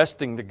were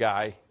arresting the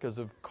guy because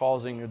of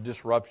causing a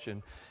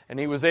disruption. And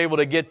he was able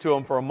to get to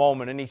him for a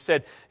moment. And he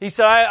said,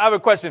 I have a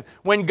question.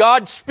 When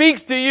God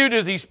speaks to you,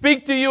 does He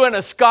speak to you in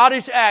a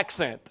Scottish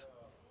accent?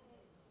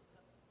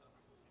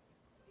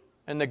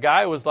 And the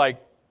guy was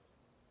like,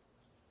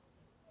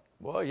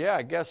 well, yeah,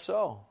 I guess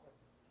so.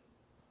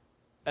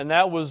 And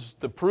that was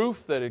the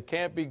proof that it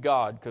can't be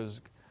God.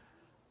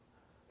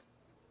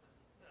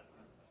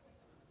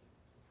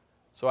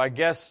 So I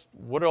guess,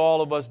 what do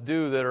all of us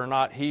do that are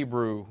not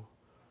Hebrew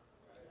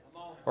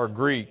or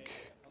Greek?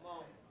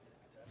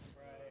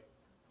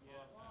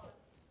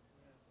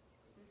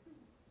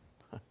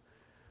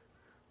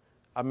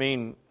 I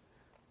mean,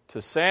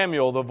 to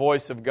Samuel, the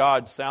voice of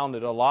God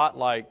sounded a lot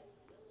like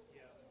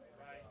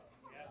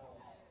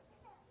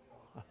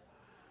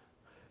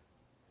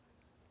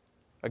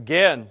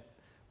again,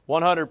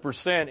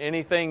 100%,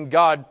 anything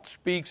God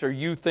speaks or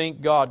you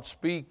think God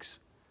speaks.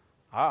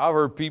 I've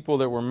heard people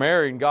that were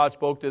married and God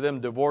spoke to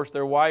them, divorce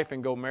their wife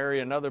and go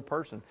marry another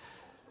person.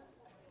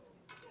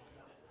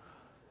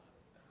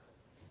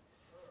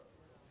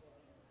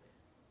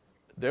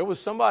 There was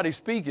somebody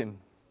speaking.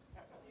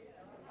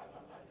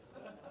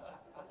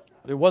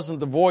 It wasn't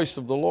the voice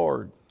of the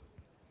Lord.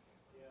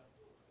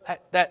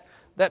 That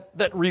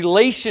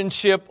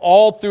relationship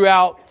all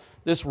throughout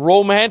this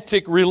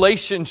romantic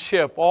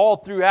relationship, all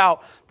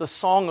throughout the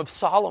Song of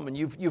Solomon,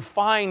 you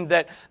find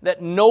that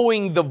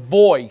knowing the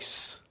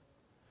voice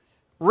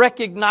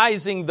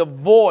recognizing the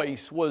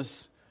voice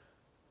was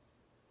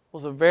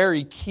a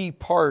very key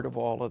part of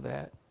all of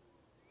that.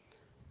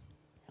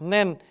 And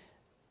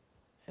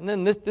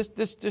then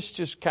this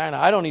just kind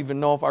of, I don't even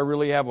know if I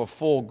really have a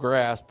full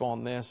grasp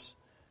on this,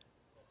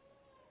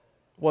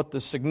 what the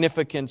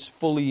significance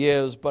fully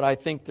is, but I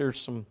think there's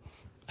some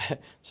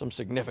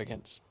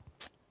significance.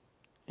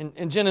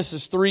 In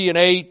Genesis 3 and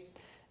 8,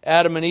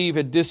 Adam and Eve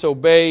had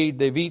disobeyed.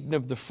 They've eaten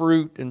of the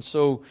fruit, and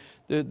so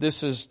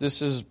this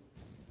is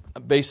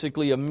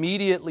basically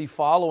immediately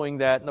following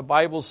that. And the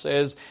Bible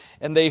says,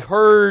 and they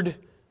heard.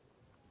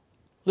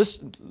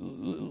 Listen,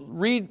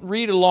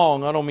 read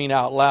along. I don't mean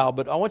out loud,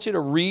 but I want you to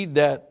read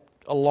that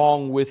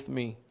along with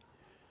me.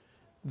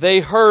 They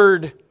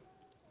heard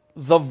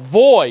the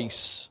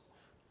voice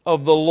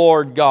of the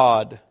Lord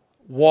God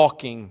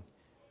walking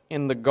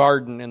in the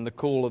garden in the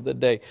cool of the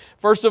day.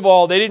 First of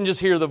all, they didn't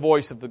just hear the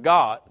voice of the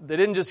God. They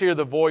didn't just hear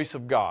the voice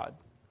of God.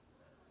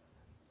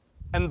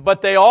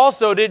 But they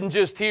also didn't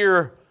just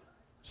hear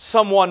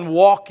someone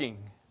walking.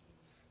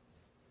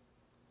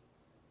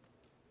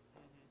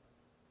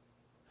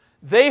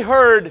 They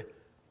heard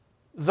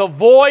the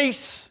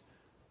voice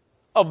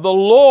of the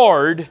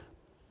Lord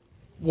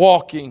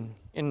walking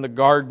in the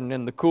garden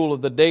in the cool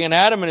of the day. And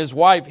Adam and his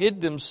wife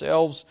hid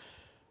themselves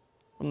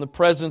from the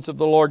presence of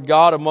the Lord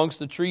God amongst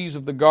the trees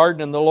of the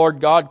garden. And the Lord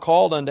God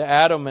called unto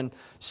Adam and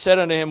said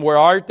unto him, Where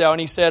art thou?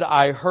 And he said,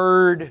 I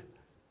heard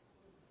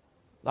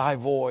thy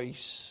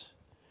voice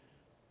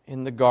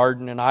in the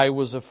garden, and I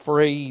was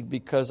afraid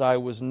because I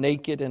was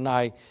naked and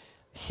I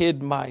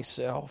hid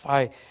myself.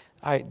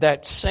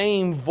 That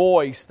same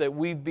voice that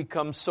we've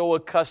become so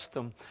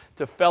accustomed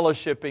to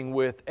fellowshipping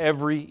with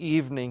every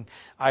evening,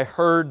 I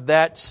heard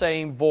that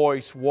same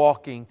voice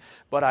walking,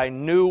 but I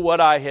knew what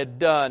I had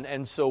done,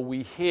 and so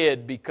we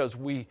hid because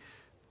we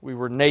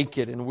were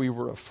naked and we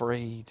were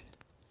afraid.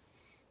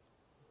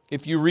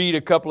 If you read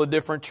a couple of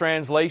different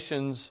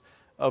translations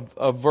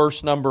of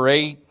verse number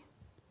 8,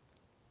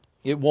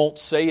 it won't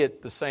say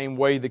it the same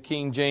way the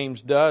King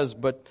James does,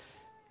 but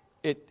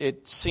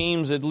it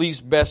seems, at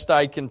least best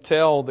I can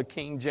tell, the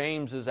King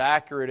James is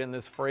accurate in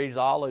this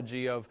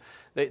phraseology of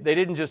they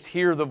didn't just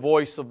hear the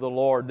voice of the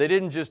Lord. They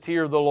didn't just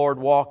hear the Lord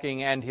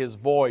walking and His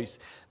voice.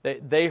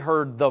 They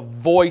heard the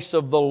voice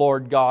of the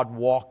Lord God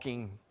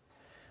walking.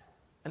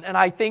 And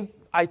I think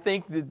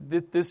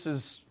that this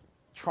is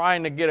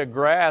trying to get a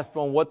grasp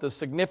on what the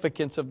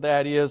significance of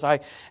that is.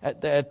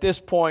 At this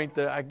point,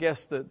 I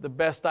guess the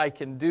best I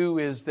can do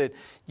is that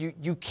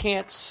you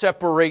can't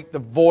separate the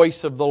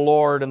voice of the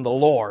Lord and the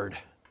Lord.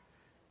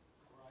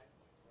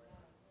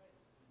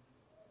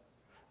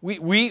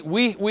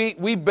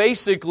 We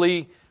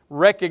basically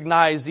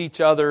recognize each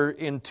other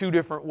in two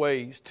different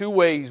ways. Two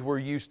ways we're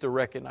used to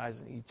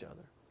recognizing each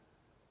other.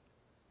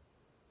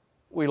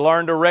 We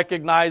learn to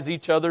recognize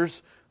each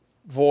other's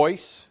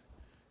voice,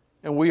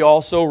 and we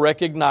also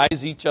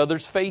recognize each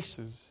other's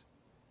faces.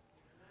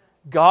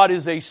 God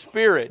is a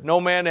spirit.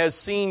 No man has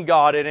seen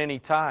God at any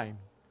time.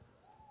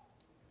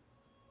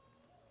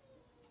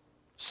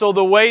 So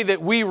the way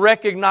that we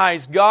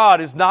recognize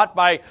God is not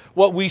by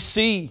what we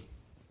see,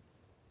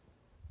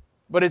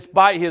 but it's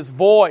by His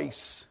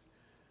voice.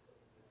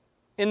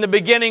 In the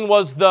beginning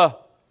was the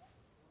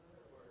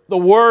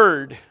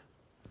Word.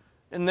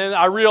 And then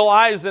I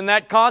realize in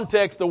that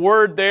context, the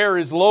word there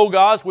is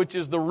logos, which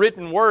is the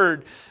written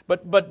word.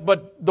 But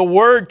the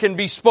word can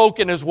be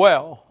spoken as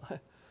well.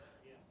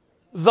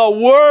 The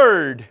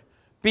Word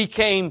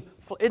became,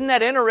 isn't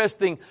that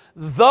interesting?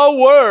 The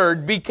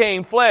Word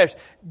became flesh.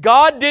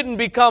 God didn't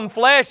become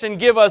flesh and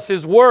give us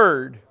His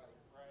Word.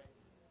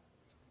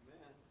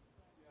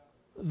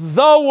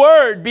 The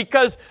Word,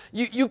 because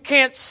you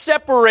can't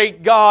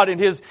separate God and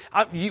His.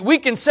 We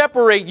can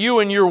separate you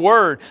and your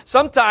Word.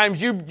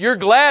 Sometimes you're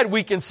glad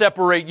we can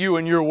separate you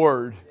and your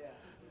Word.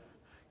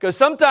 Because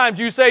sometimes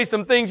you say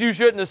some things you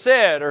shouldn't have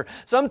said, or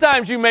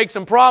sometimes you make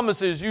some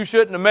promises you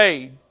shouldn't have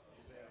made.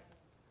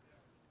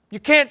 You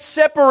can't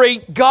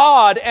separate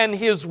God and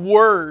His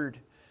Word.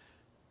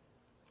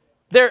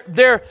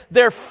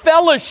 Their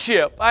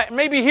fellowship.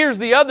 Maybe here's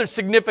the other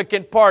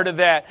significant part of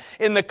that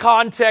in the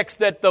context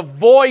that the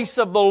voice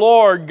of the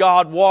Lord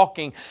God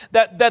walking.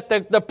 That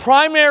the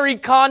primary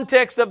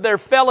context of their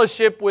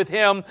fellowship with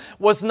Him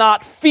was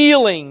not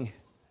feeling.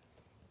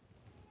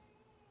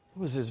 It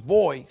was His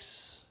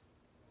voice.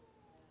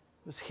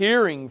 It was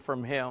hearing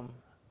from Him.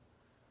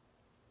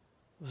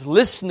 It was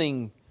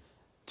listening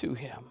to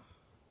Him.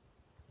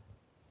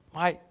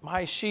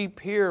 My sheep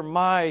hear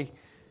my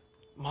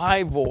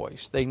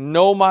voice. They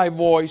know my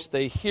voice.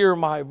 They hear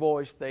my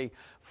voice. They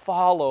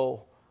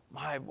follow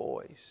my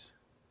voice.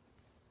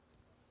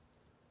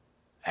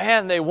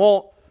 And they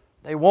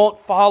won't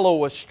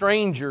follow a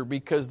stranger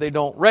because they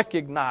don't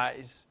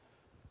recognize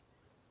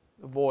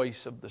the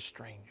voice of the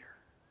stranger.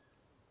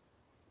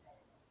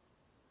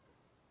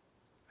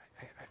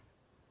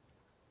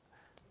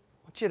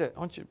 I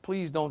want you to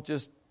please don't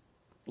just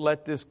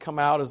let this come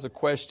out as a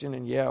question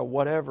and yeah,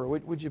 whatever.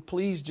 Would you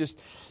please just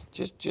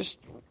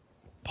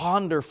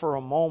ponder for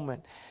a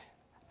moment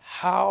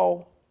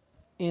how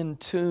in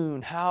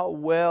tune?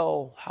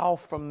 How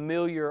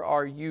familiar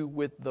are you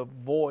with the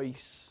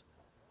voice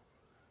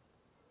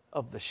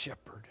of the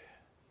shepherd?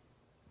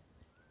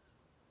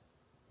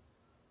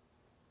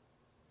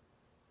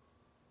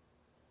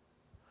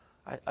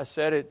 I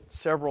said it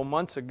several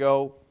months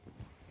ago.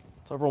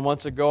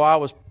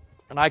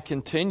 I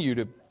continue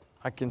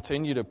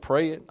to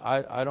pray it.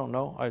 I don't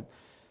know.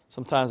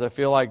 Sometimes I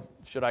feel like,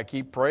 should I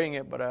keep praying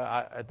it? But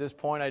at this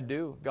point I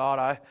do.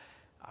 God,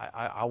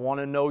 I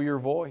want to know your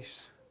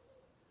voice.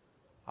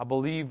 I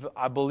believe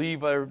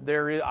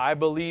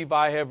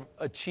I have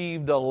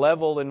achieved a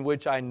level in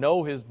which I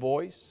know His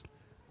voice.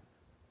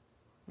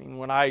 I mean,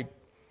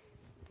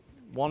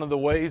 one of the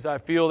ways I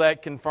feel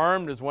that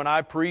confirmed is when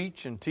I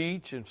preach and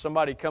teach, and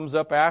somebody comes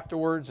up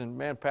afterwards and,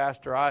 man,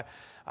 Pastor,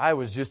 I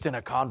was just in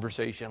a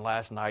conversation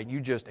last night.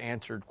 You just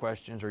answered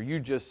questions, or you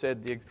just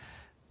said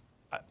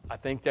I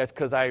think that's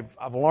because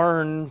I've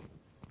learned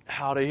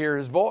how to hear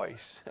His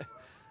voice.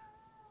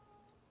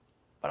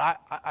 But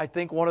I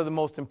think one of the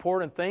most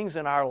important things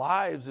in our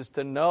lives is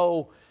to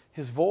know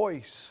His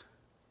voice,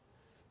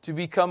 to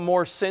become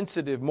more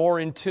sensitive, more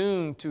in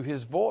tune to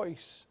His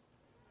voice.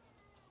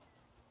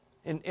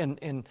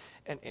 And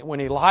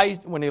when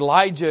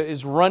Elijah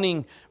is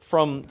running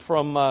from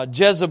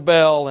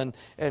Jezebel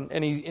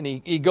and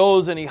he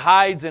goes and he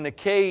hides in a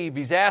cave,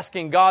 he's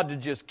asking God to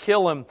just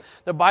kill him.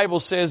 The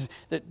Bible says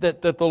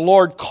that the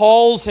Lord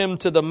calls him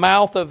to the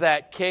mouth of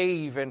that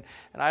cave, and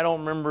I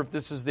don't remember if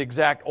this is the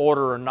exact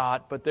order or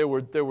not, but there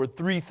were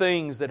three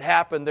things that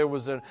happened. There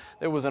was an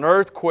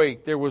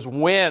earthquake, there was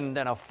wind,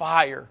 and a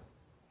fire.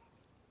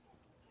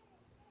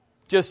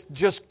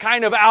 Just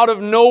kind of out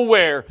of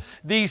nowhere,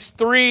 these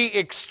three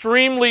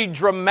extremely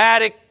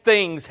dramatic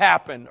things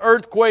happen: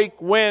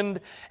 earthquake, wind,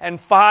 and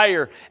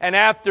fire. And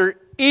after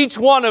each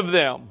one of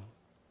them,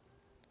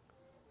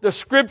 the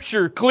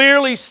Scripture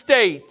clearly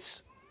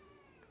states,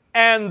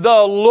 and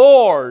the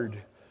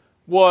Lord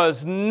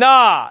was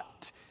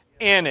not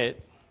in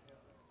it.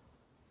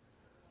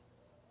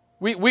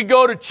 We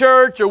go to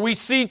church, or we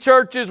see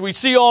churches, we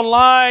see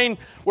online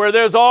where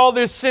there's all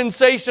this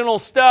sensational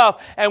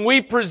stuff, and we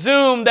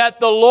presume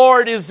that the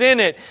Lord is in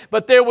it.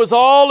 But there was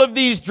all of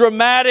these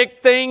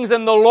dramatic things,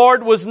 and the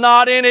Lord was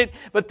not in it.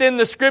 But then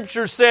the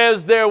Scripture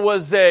says there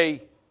was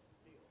a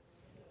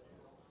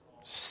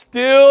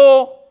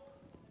still,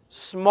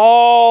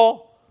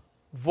 small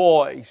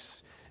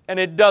voice. And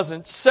it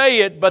doesn't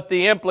say it, but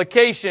the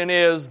implication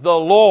is the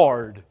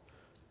Lord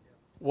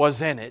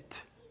was in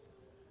it.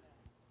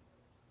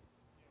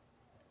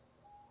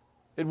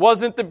 It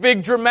wasn't the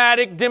big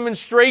dramatic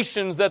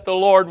demonstrations that the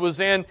Lord was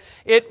in.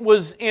 It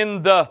was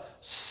in the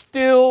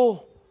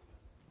still,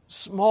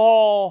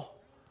 small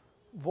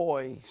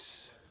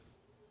voice.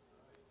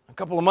 A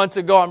couple of months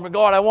ago, I'm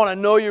God, I want to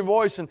know your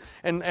voice. And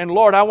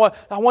Lord, I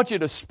want you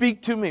to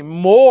speak to me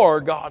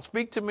more, God.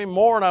 Speak to me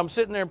more. And I'm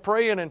sitting there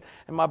praying, and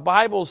my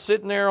Bible's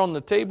sitting there on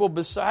the table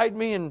beside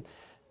me.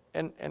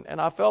 And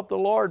I felt the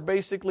Lord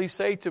basically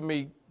say to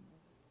me,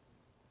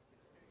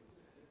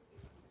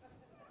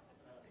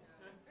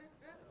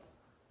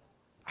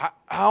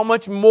 how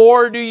much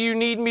more do you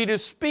need me to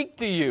speak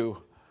to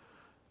you?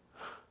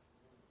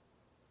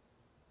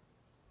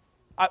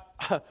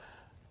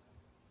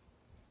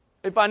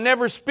 If I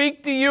never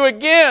speak to you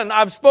again,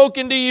 I've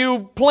spoken to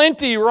you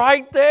plenty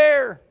right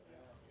there.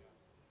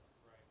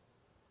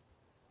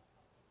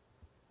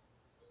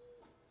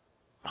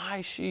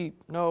 My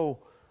sheep know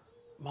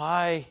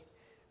my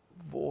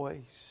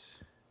voice.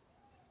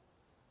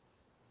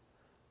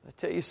 I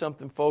tell you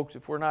something, folks,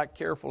 if we're not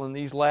careful in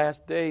these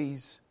last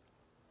days,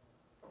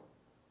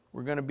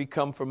 we're going to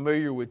become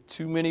familiar with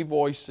too many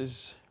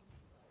voices.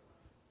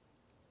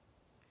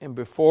 And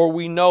before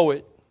we know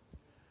it,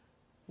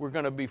 we're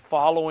going to be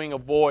following a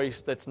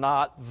voice that's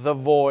not the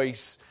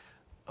voice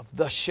of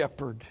the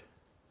shepherd.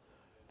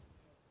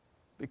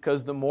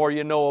 Because the more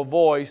you know a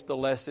voice, the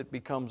less it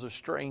becomes a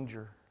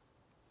stranger.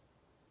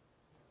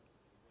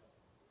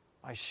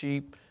 My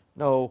sheep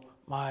know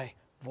my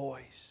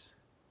voice.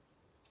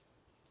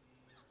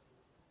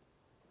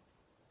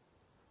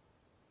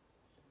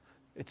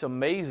 It's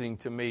amazing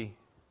to me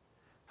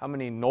how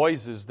many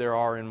noises there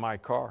are in my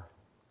car.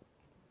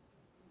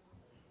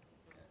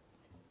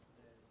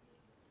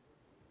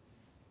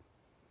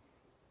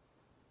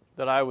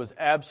 That I was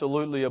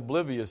absolutely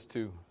oblivious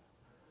to.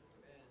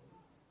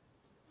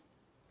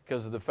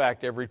 Because of the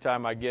fact every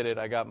time I get it,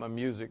 I got my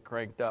music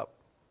cranked up.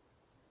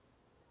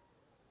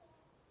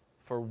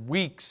 For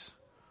weeks,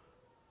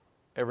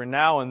 every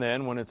now and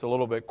then when it's a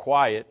little bit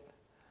quiet,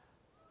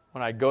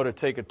 when I go to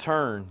take a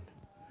turn,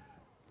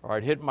 or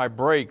I'd hit my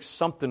brakes,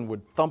 something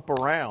would thump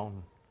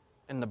around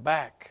in the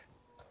back.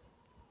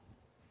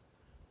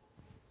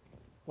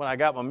 When I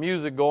got my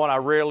music going, I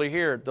rarely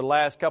hear it. The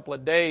last couple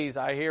of days,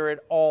 I hear it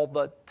all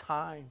the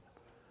time.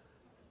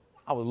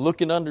 I was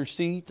looking under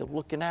seats, I'm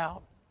looking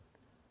out.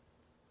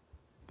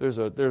 There's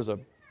a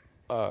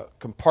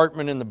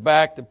compartment in the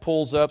back that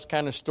pulls up, it's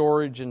kind of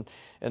storage, and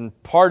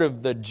part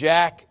of the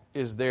jack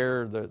is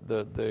there,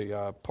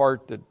 the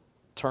part that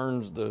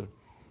turns the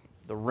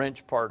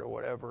wrench part or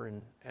whatever,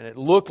 and it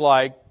looked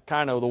like,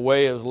 kind of the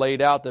way it was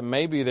laid out, that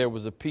maybe there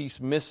was a piece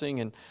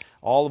missing, and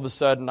all of a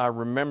sudden I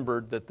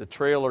remembered that the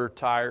trailer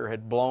tire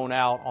had blown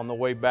out on the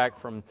way back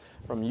from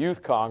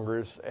Youth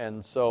Congress,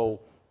 and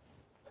so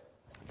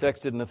I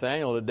texted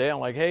Nathaniel today. I'm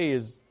like, hey,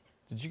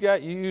 did you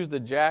use the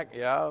jack?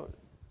 Yeah. Did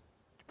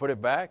you put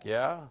it back?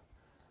 Yeah.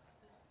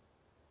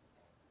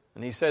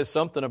 And he says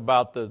something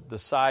about the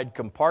side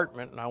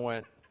compartment, and I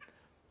went,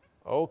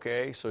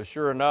 okay. So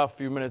sure enough, a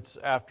few minutes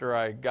after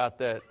I got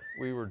that,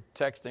 we were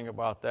texting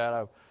about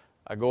that,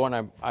 I go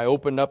and I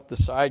opened up the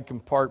side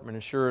compartment,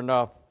 and sure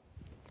enough,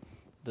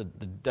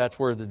 that's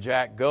where the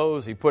jack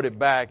goes. He put it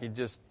back.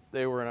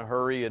 They were in a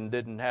hurry and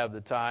didn't have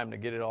the time to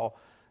get it all.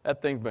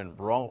 That thing's been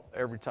wrong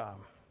every time.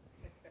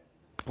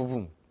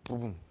 Boom, boom,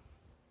 boom.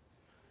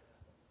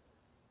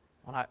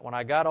 When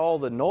I got all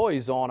the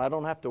noise on, I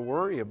don't have to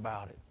worry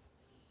about it.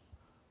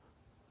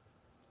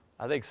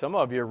 I think some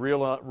of you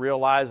are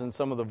realizing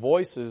some of the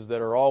voices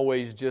that are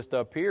always just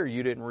up here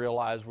you didn't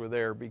realize were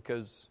there,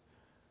 because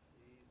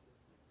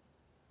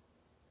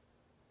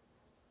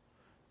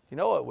you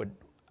know what would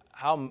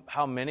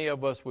how many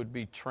of us would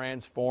be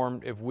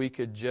transformed if we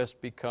could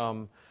just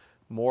become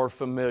more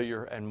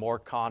familiar and more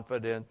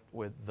confident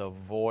with the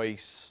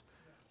voice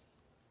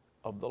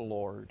of the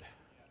Lord.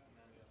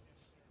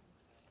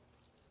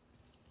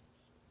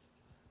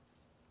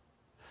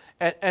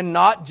 And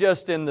not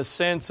just in the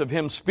sense of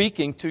Him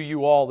speaking to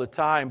you all the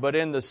time, but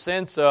in the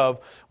sense of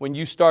when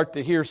you start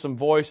to hear some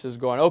voices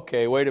going,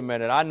 okay, wait a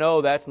minute, I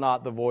know that's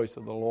not the voice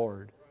of the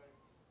Lord.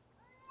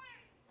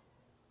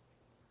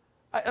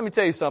 Let me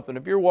tell you something.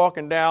 If you're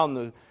walking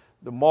down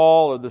the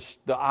mall or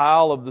the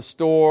aisle of the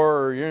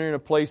store, or you're in a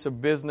place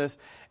of business,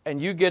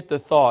 and you get the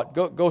thought,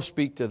 go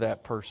speak to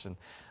that person,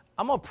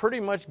 I'm going to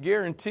pretty much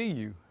guarantee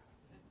you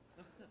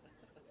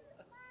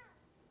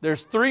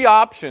there's 3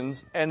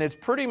 options, and it's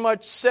pretty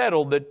much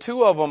settled that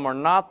 2 of them are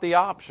not the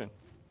option.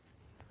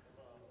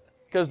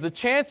 Because the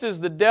chances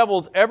the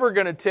devil's ever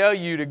going to tell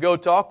you to go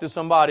talk to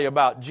somebody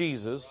about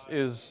Jesus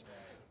is...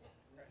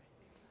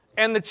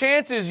 And the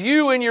chances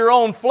you in your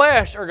own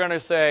flesh are going to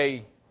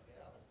say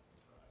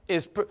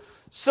is...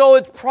 So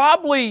it's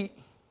probably...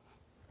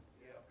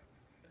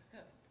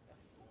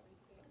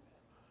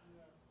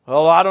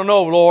 Well, I don't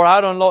know, Lord.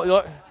 I don't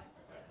know.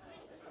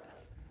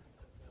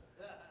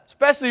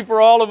 Especially for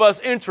all of us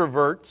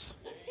introverts.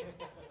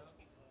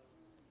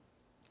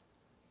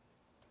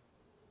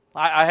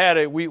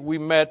 We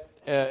met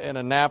in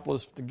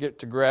Annapolis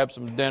to grab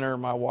some dinner.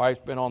 My wife's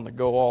been on the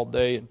go all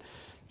day, and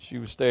she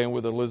was staying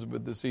with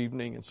Elizabeth this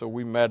evening, and so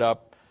we met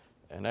up.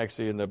 And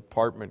actually, in the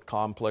apartment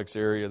complex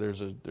area,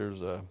 there's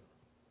a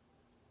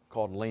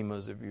called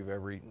Lima's, if you've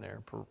ever eaten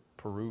there,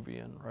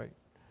 Peruvian, right?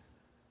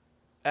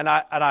 And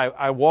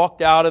I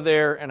walked out of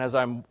there, and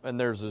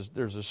there's a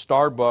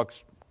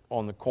Starbucks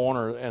on the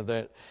corner,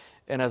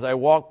 and as I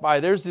walked by,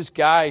 there's this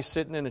guy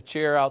sitting in a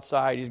chair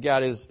outside. He's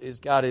got his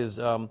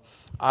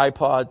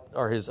iPod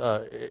or his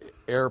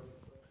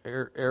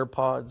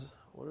AirPods.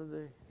 What are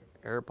they?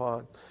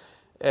 AirPods.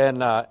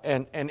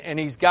 And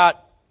he's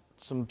got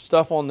some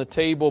stuff on the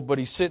table, but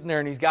he's sitting there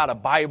and he's got a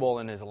Bible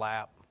in his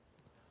lap.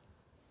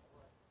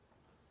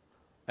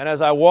 And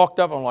as I walked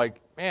up, I'm like,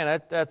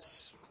 man,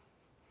 that's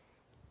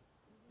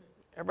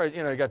everybody.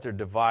 You got their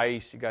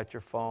device, you got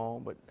your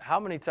phone, but how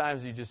many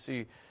times do you just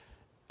see?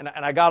 And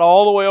I got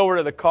all the way over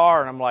to the car,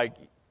 and I'm like,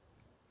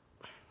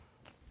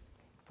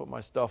 put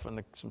my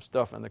some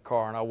stuff in the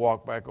car, and I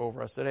walked back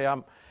over. I said, hey,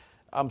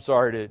 I'm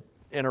sorry to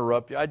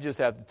interrupt you. I just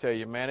have to tell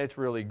you, man, it's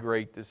really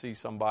great to see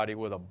somebody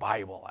with a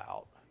Bible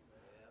out.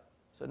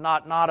 So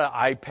not an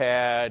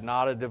iPad,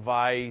 not a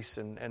device,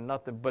 and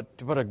nothing,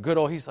 but a good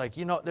old. He's like,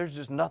 there's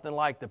just nothing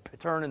like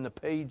turning the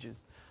pages.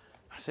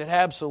 I said,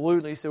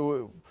 absolutely. He said,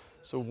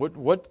 so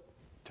what?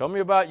 Tell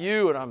me about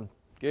you. And I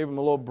gave him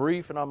a little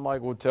brief, and I'm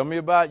like, well, tell me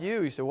about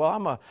you. He said,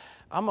 well,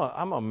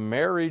 I'm a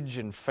marriage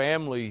and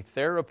family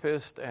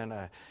therapist, and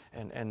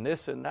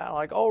this and that. I'm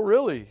like, oh,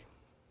 really?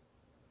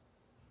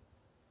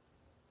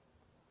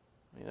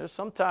 There's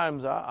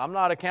sometimes I'm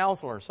not a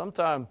counselor.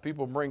 Sometimes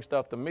people bring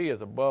stuff to me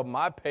as above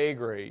my pay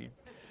grade.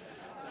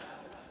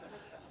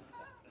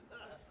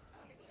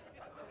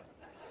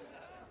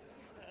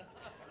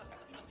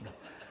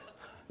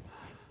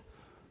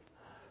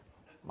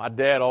 My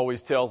dad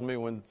always tells me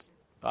when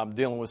I'm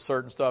dealing with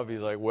certain stuff,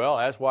 he's like, well,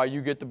 that's why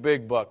you get the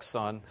big bucks,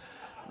 son.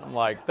 I'm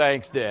like,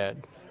 thanks,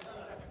 Dad.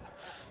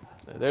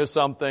 There's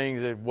some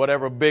things that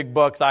whatever big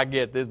bucks I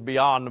get, is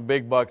beyond the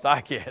big bucks I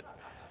get.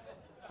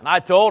 And I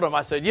told him,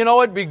 I said,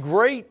 it'd be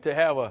great to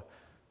have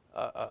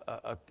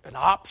an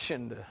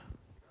option to.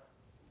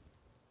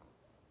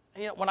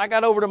 When I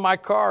got over to my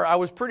car, I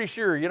was pretty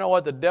sure,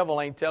 the devil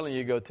ain't telling you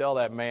to go tell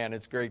that man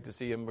it's great to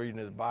see him reading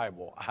his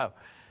Bible.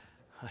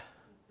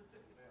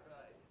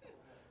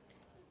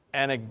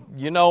 And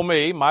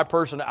me, my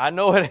person, I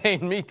know it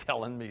ain't me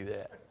telling me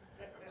that.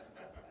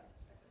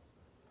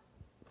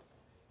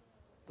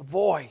 The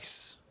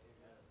voice.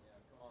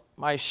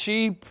 My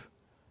sheep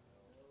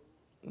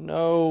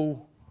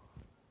know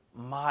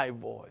my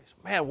voice.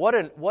 Man, what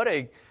an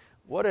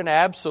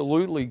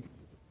absolutely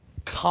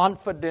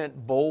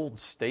confident, bold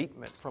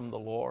statement from the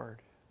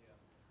Lord.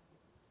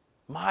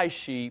 My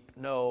sheep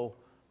know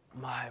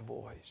my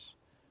voice.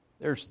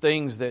 There's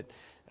things that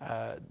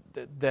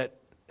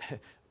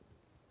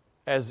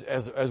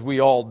as we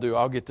all do.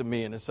 I'll get to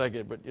me in a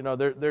second, but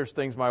there's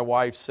things my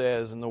wife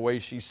says and the way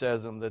she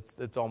says them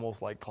that's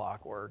almost like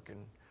clockwork.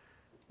 And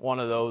one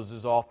of those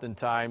is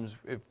oftentimes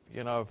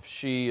if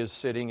she is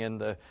sitting in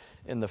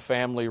the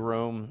family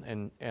room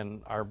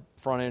and our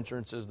front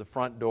entrance is the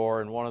front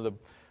door, and one of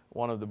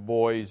the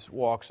boys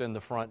walks in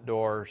the front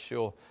door,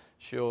 she'll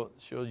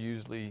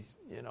usually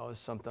it's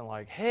something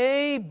like,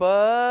 "Hey,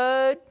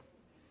 bud."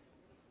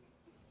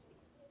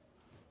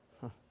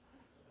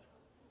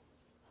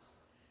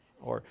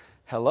 Or,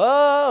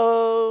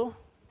 "Hello."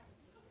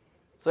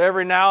 So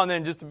every now and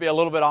then, just to be a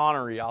little bit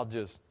ornery, I'll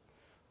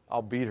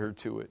beat her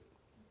to it.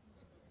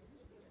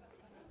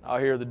 I'll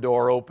hear the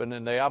door open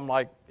and I'm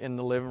like in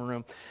the living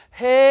room,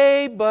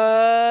 "Hey,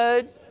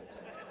 bud."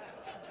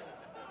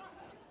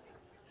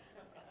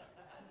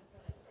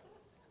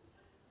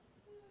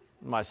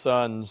 My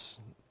sons,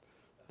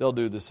 they'll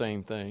do the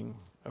same thing.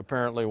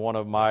 Apparently one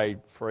of my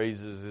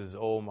phrases is,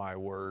 "Oh my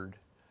word."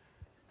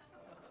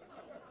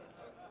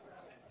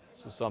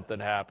 So something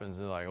happens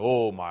and they're like,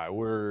 "Oh my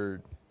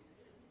word."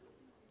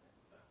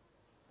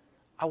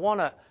 I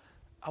want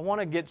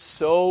to get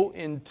so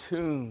in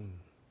tune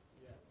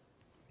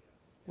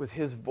with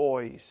His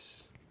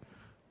voice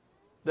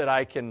that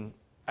I can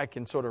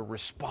sort of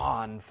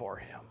respond for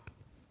Him.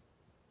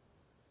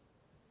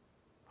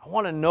 I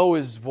want to know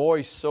His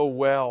voice so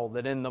well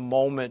that in the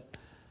moment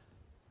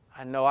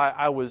I know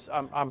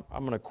I'm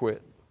going to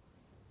quit.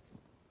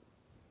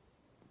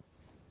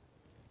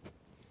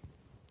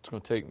 It's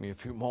going to take me a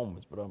few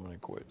moments, but I'm going to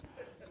quit.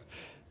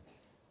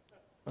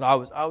 But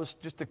I was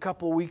just a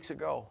couple of weeks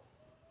ago.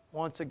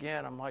 Once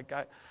again, I'm like,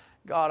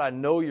 God, I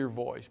know your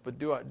voice, but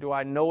do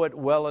I know it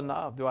well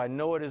enough? Do I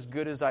know it as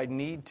good as I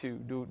need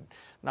to?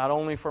 Not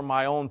only for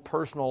my own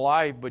personal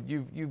life, but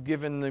you've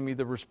given me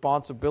the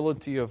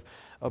responsibility of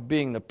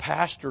being the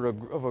pastor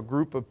of a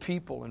group of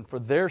people, and for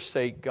their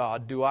sake,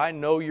 God, do I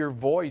know your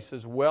voice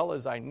as well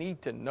as I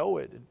need to know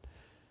it?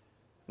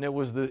 And it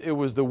was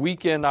the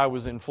weekend I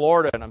was in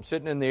Florida, and I'm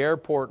sitting in the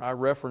airport, and I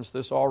referenced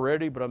this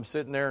already, but I'm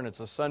sitting there, and it's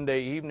a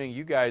Sunday evening.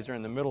 You guys are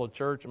in the middle of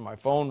church, and my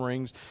phone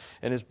rings,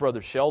 and it's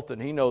Brother Shelton.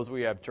 He knows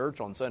we have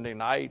church on Sunday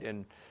night,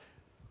 and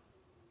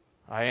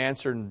I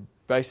answered, and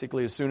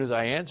basically as soon as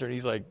I answered,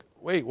 he's like,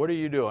 "Wait, what are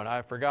you doing?"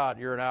 "I forgot,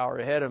 you're an hour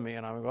ahead of me."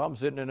 And I'm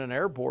sitting in an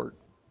airport.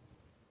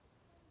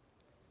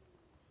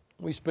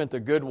 We spent a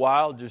good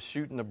while just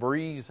shooting the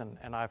breeze,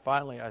 and I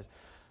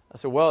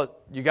said, "Well,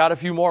 you got a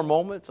few more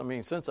moments? I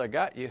mean, since I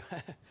got you."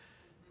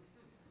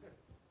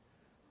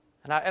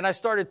 and I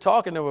started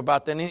talking to him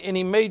about that, and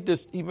he made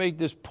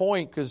this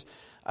point, because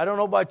I don't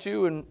know about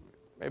you, and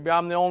maybe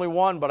I'm the only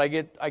one, but I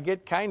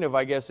get kind of,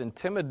 I guess,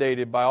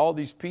 intimidated by all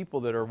these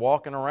people that are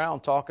walking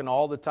around talking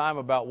all the time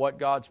about what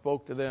God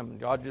spoke to them. And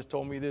God just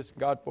told me this, and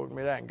God spoke to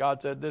me that, and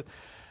God said this.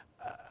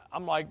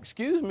 I'm like,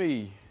 excuse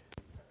me.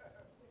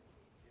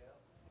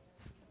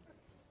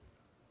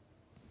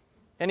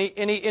 And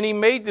he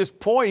made this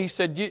point. He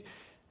said,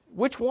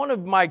 "Which one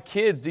of my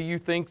kids do you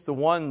think's the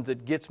one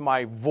that gets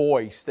my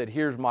voice, that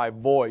hears my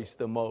voice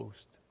the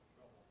most?"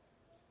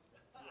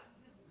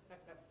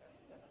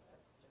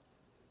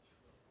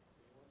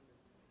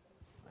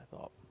 I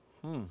thought,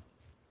 I'm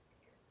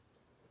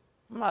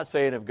not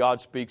saying if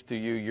God speaks to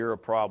you, you're a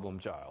problem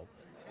child.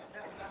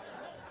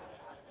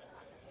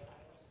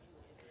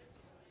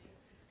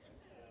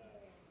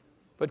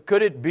 But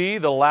could it be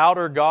the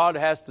louder God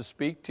has to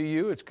speak to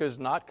you? It's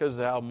not because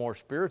of how more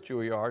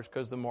spiritual you are. It's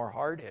because the more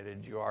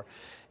hard-headed you are.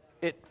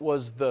 It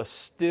was the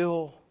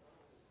still,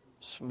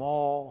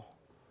 small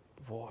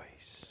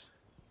voice.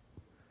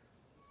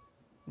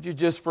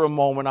 Just for a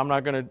moment,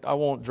 I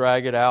won't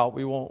drag it out.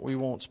 We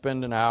won't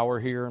spend an hour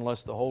here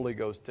unless the Holy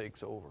Ghost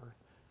takes over.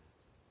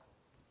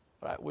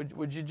 But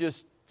would you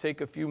just take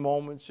a few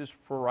moments just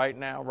for right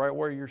now, right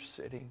where you're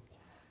sitting?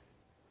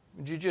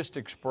 Would you just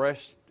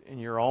express in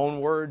your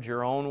own words,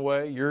 your own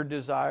way, your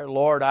desire?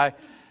 "Lord,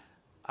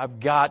 I've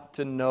got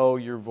to know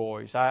your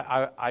voice.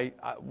 I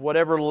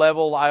whatever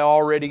level, I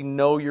already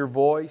know your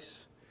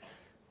voice.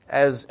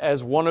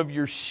 As one of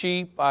your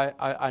sheep,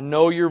 I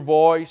know your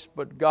voice,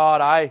 but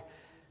God,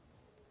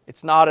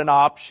 it's not an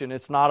option.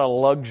 It's not a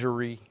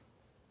luxury.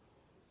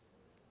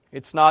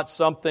 It's not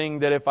something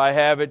that if I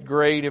have it,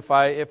 great. If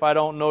I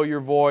don't know your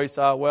voice,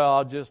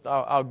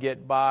 I'll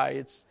get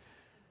by.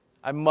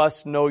 I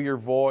must know your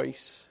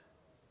voice.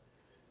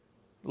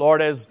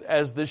 Lord,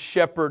 as the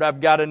shepherd, I've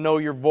got to know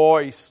your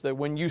voice, that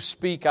when you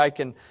speak, I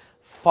can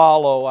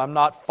follow. I'm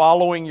not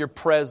following your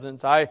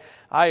presence. I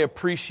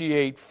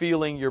appreciate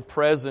feeling your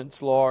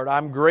presence, Lord.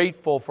 I'm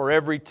grateful for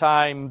every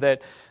time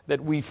that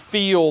we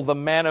feel the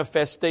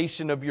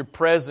manifestation of your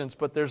presence,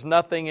 but there's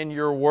nothing in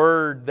your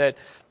word that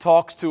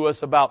talks to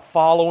us about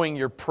following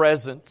your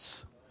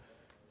presence.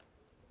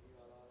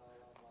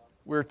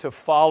 We're to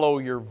follow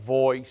your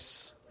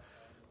voice.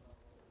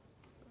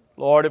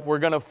 Lord, if we're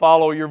going to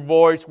follow your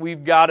voice,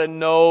 we've got to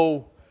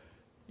know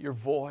your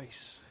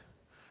voice.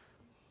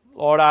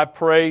 Lord, I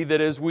pray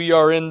that as we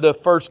are in the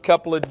first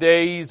couple of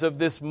days of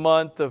this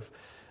month of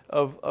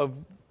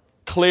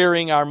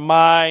clearing our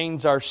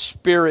minds, our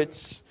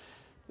spirits,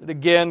 that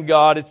again,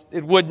 God,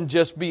 it wouldn't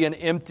just be an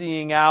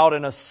emptying out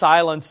and a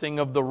silencing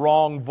of the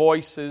wrong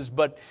voices,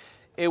 but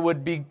it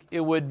would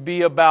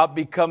be about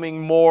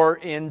becoming more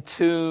in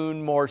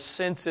tune, more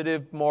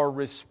sensitive, more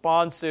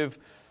responsive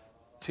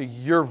to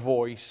your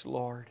voice,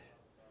 Lord.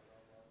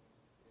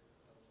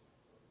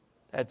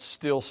 That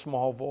still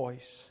small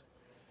voice.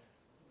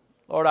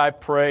 Lord, I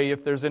pray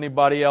if there's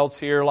anybody else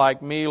here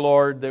like me,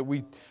 Lord, that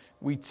we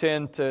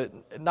tend to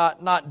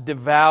not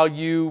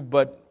devalue,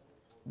 but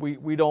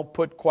we don't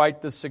put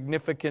quite the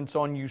significance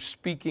on you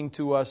speaking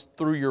to us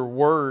through your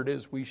word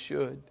as we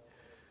should.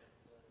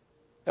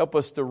 Help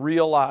us to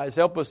realize,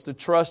 help us to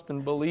trust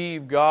and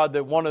believe, God,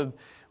 that one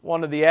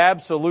of the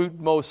absolute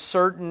most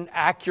certain,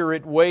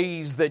 accurate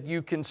ways that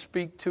you can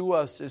speak to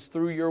us is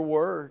through your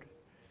word.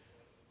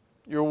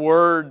 Your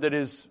word that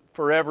is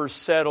forever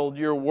settled,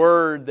 your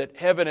word that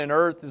heaven and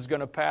earth is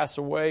going to pass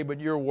away, but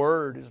your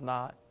word is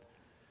not.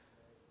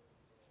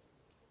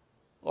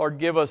 Lord,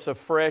 give us a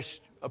fresh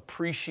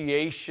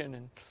appreciation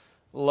and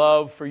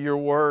love for your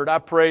word. I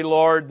pray,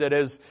 Lord, that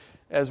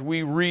as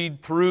we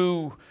read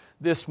through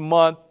this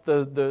month,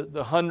 the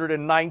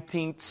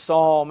 119th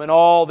Psalm and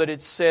all that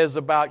it says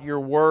about your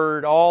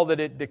word, all that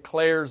it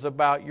declares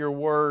about your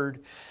word.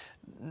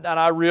 And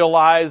I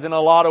realize in a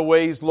lot of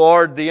ways,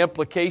 Lord, the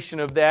implication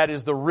of that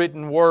is the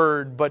written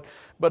word, but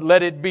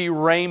let it be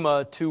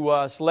rhema to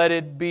us. Let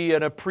it be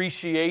an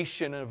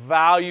appreciation, a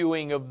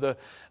valuing of the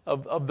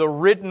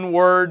written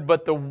word,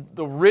 but the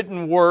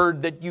written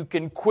word that you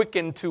can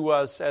quicken to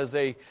us as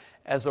a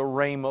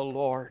rhema,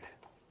 Lord.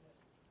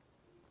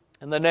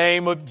 In the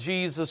name of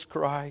Jesus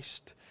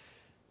Christ,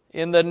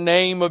 in the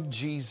name of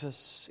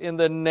Jesus, in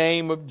the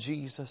name of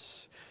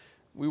Jesus,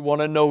 we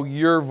want to know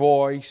your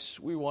voice.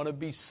 We want to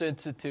be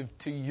sensitive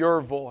to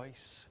your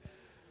voice.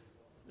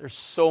 There's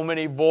so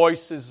many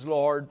voices,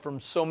 Lord,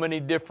 from so many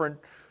different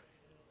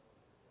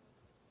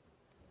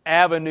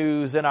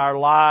avenues in our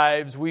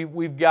lives.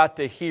 We've got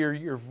to hear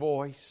your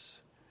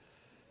voice.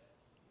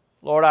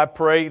 Lord, I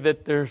pray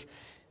that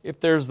if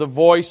there's the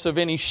voice of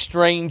any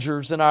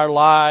strangers in our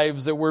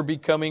lives that we're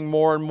becoming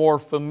more and more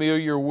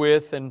familiar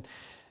with and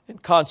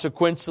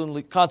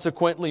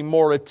consequently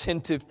more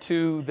attentive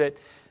to, that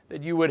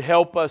you would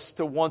help us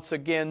to once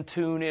again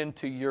tune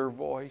into your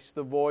voice,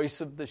 the voice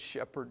of the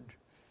shepherd.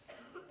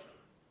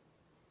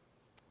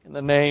 In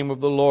the name of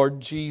the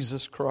Lord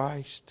Jesus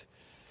Christ.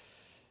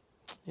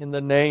 In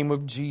the name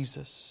of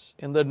Jesus.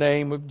 In the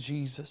name of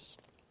Jesus.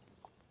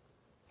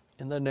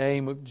 In the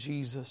name of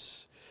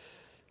Jesus.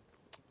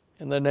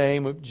 In the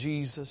name of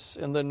Jesus.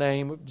 In the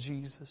name of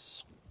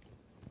Jesus.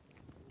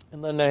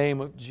 In the name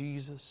of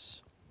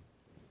Jesus.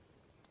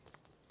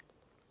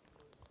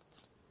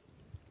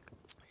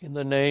 In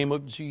the name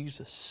of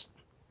Jesus.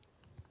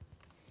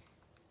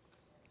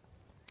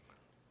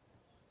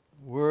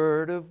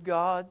 Word of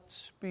God,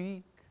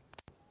 speak.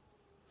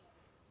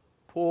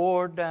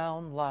 Pour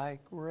down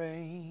like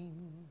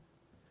rain.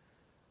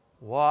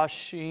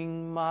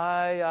 Washing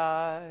my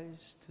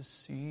eyes to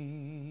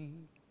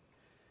see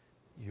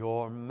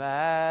your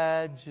majesty,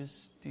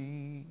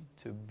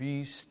 to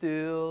be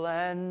still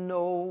and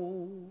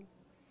know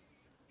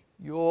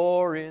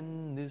you're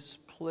in this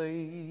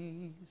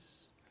place.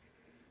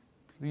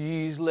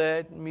 Please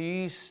let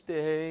me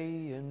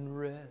stay and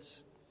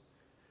rest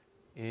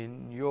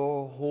in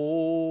your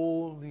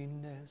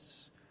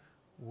holiness.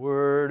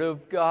 Word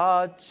of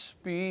God,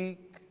 speak.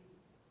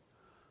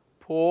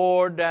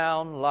 Pour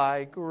down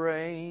like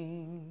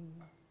rain.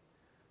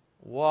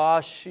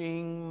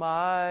 Washing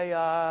my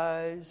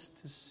eyes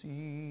to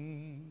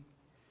see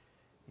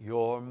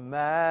your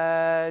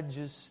majesty,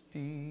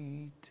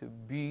 to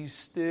be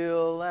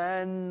still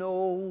and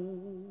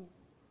know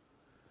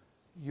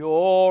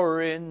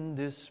you're in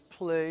this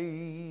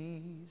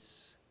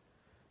place.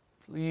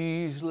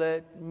 Please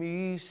let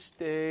me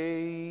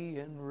stay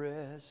and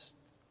rest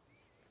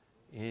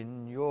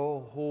in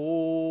your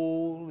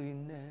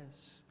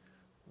holiness.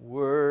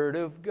 Word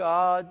of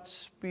God,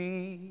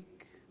 speak.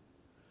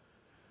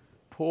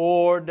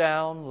 Pour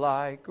down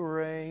like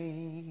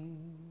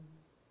rain,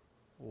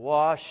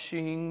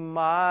 washing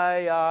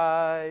my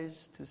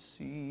eyes to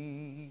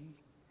see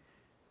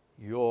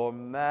your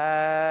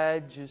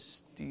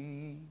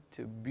majesty,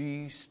 to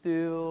be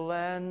still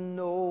and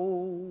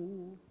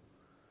know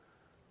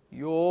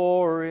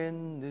you're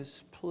in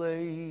this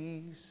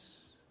place.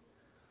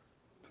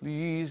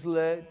 Please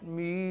let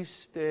me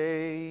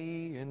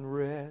stay and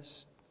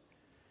rest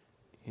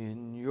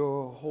in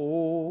your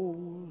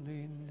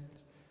holiness.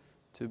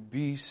 To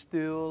be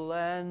still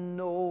and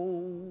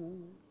know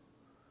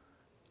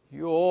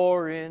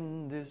you're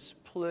in this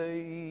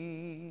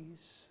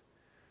place.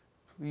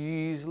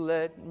 Please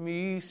let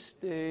me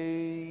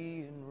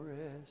stay and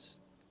rest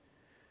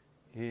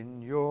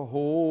in your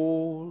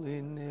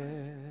holiness.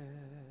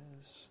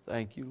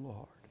 Thank you,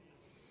 Lord.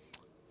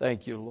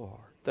 Thank you,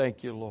 Lord.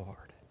 Thank you, Lord.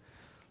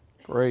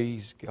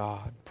 Praise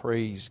God.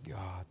 Praise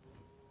God.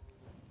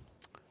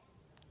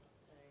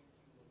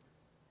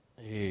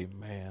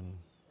 Amen.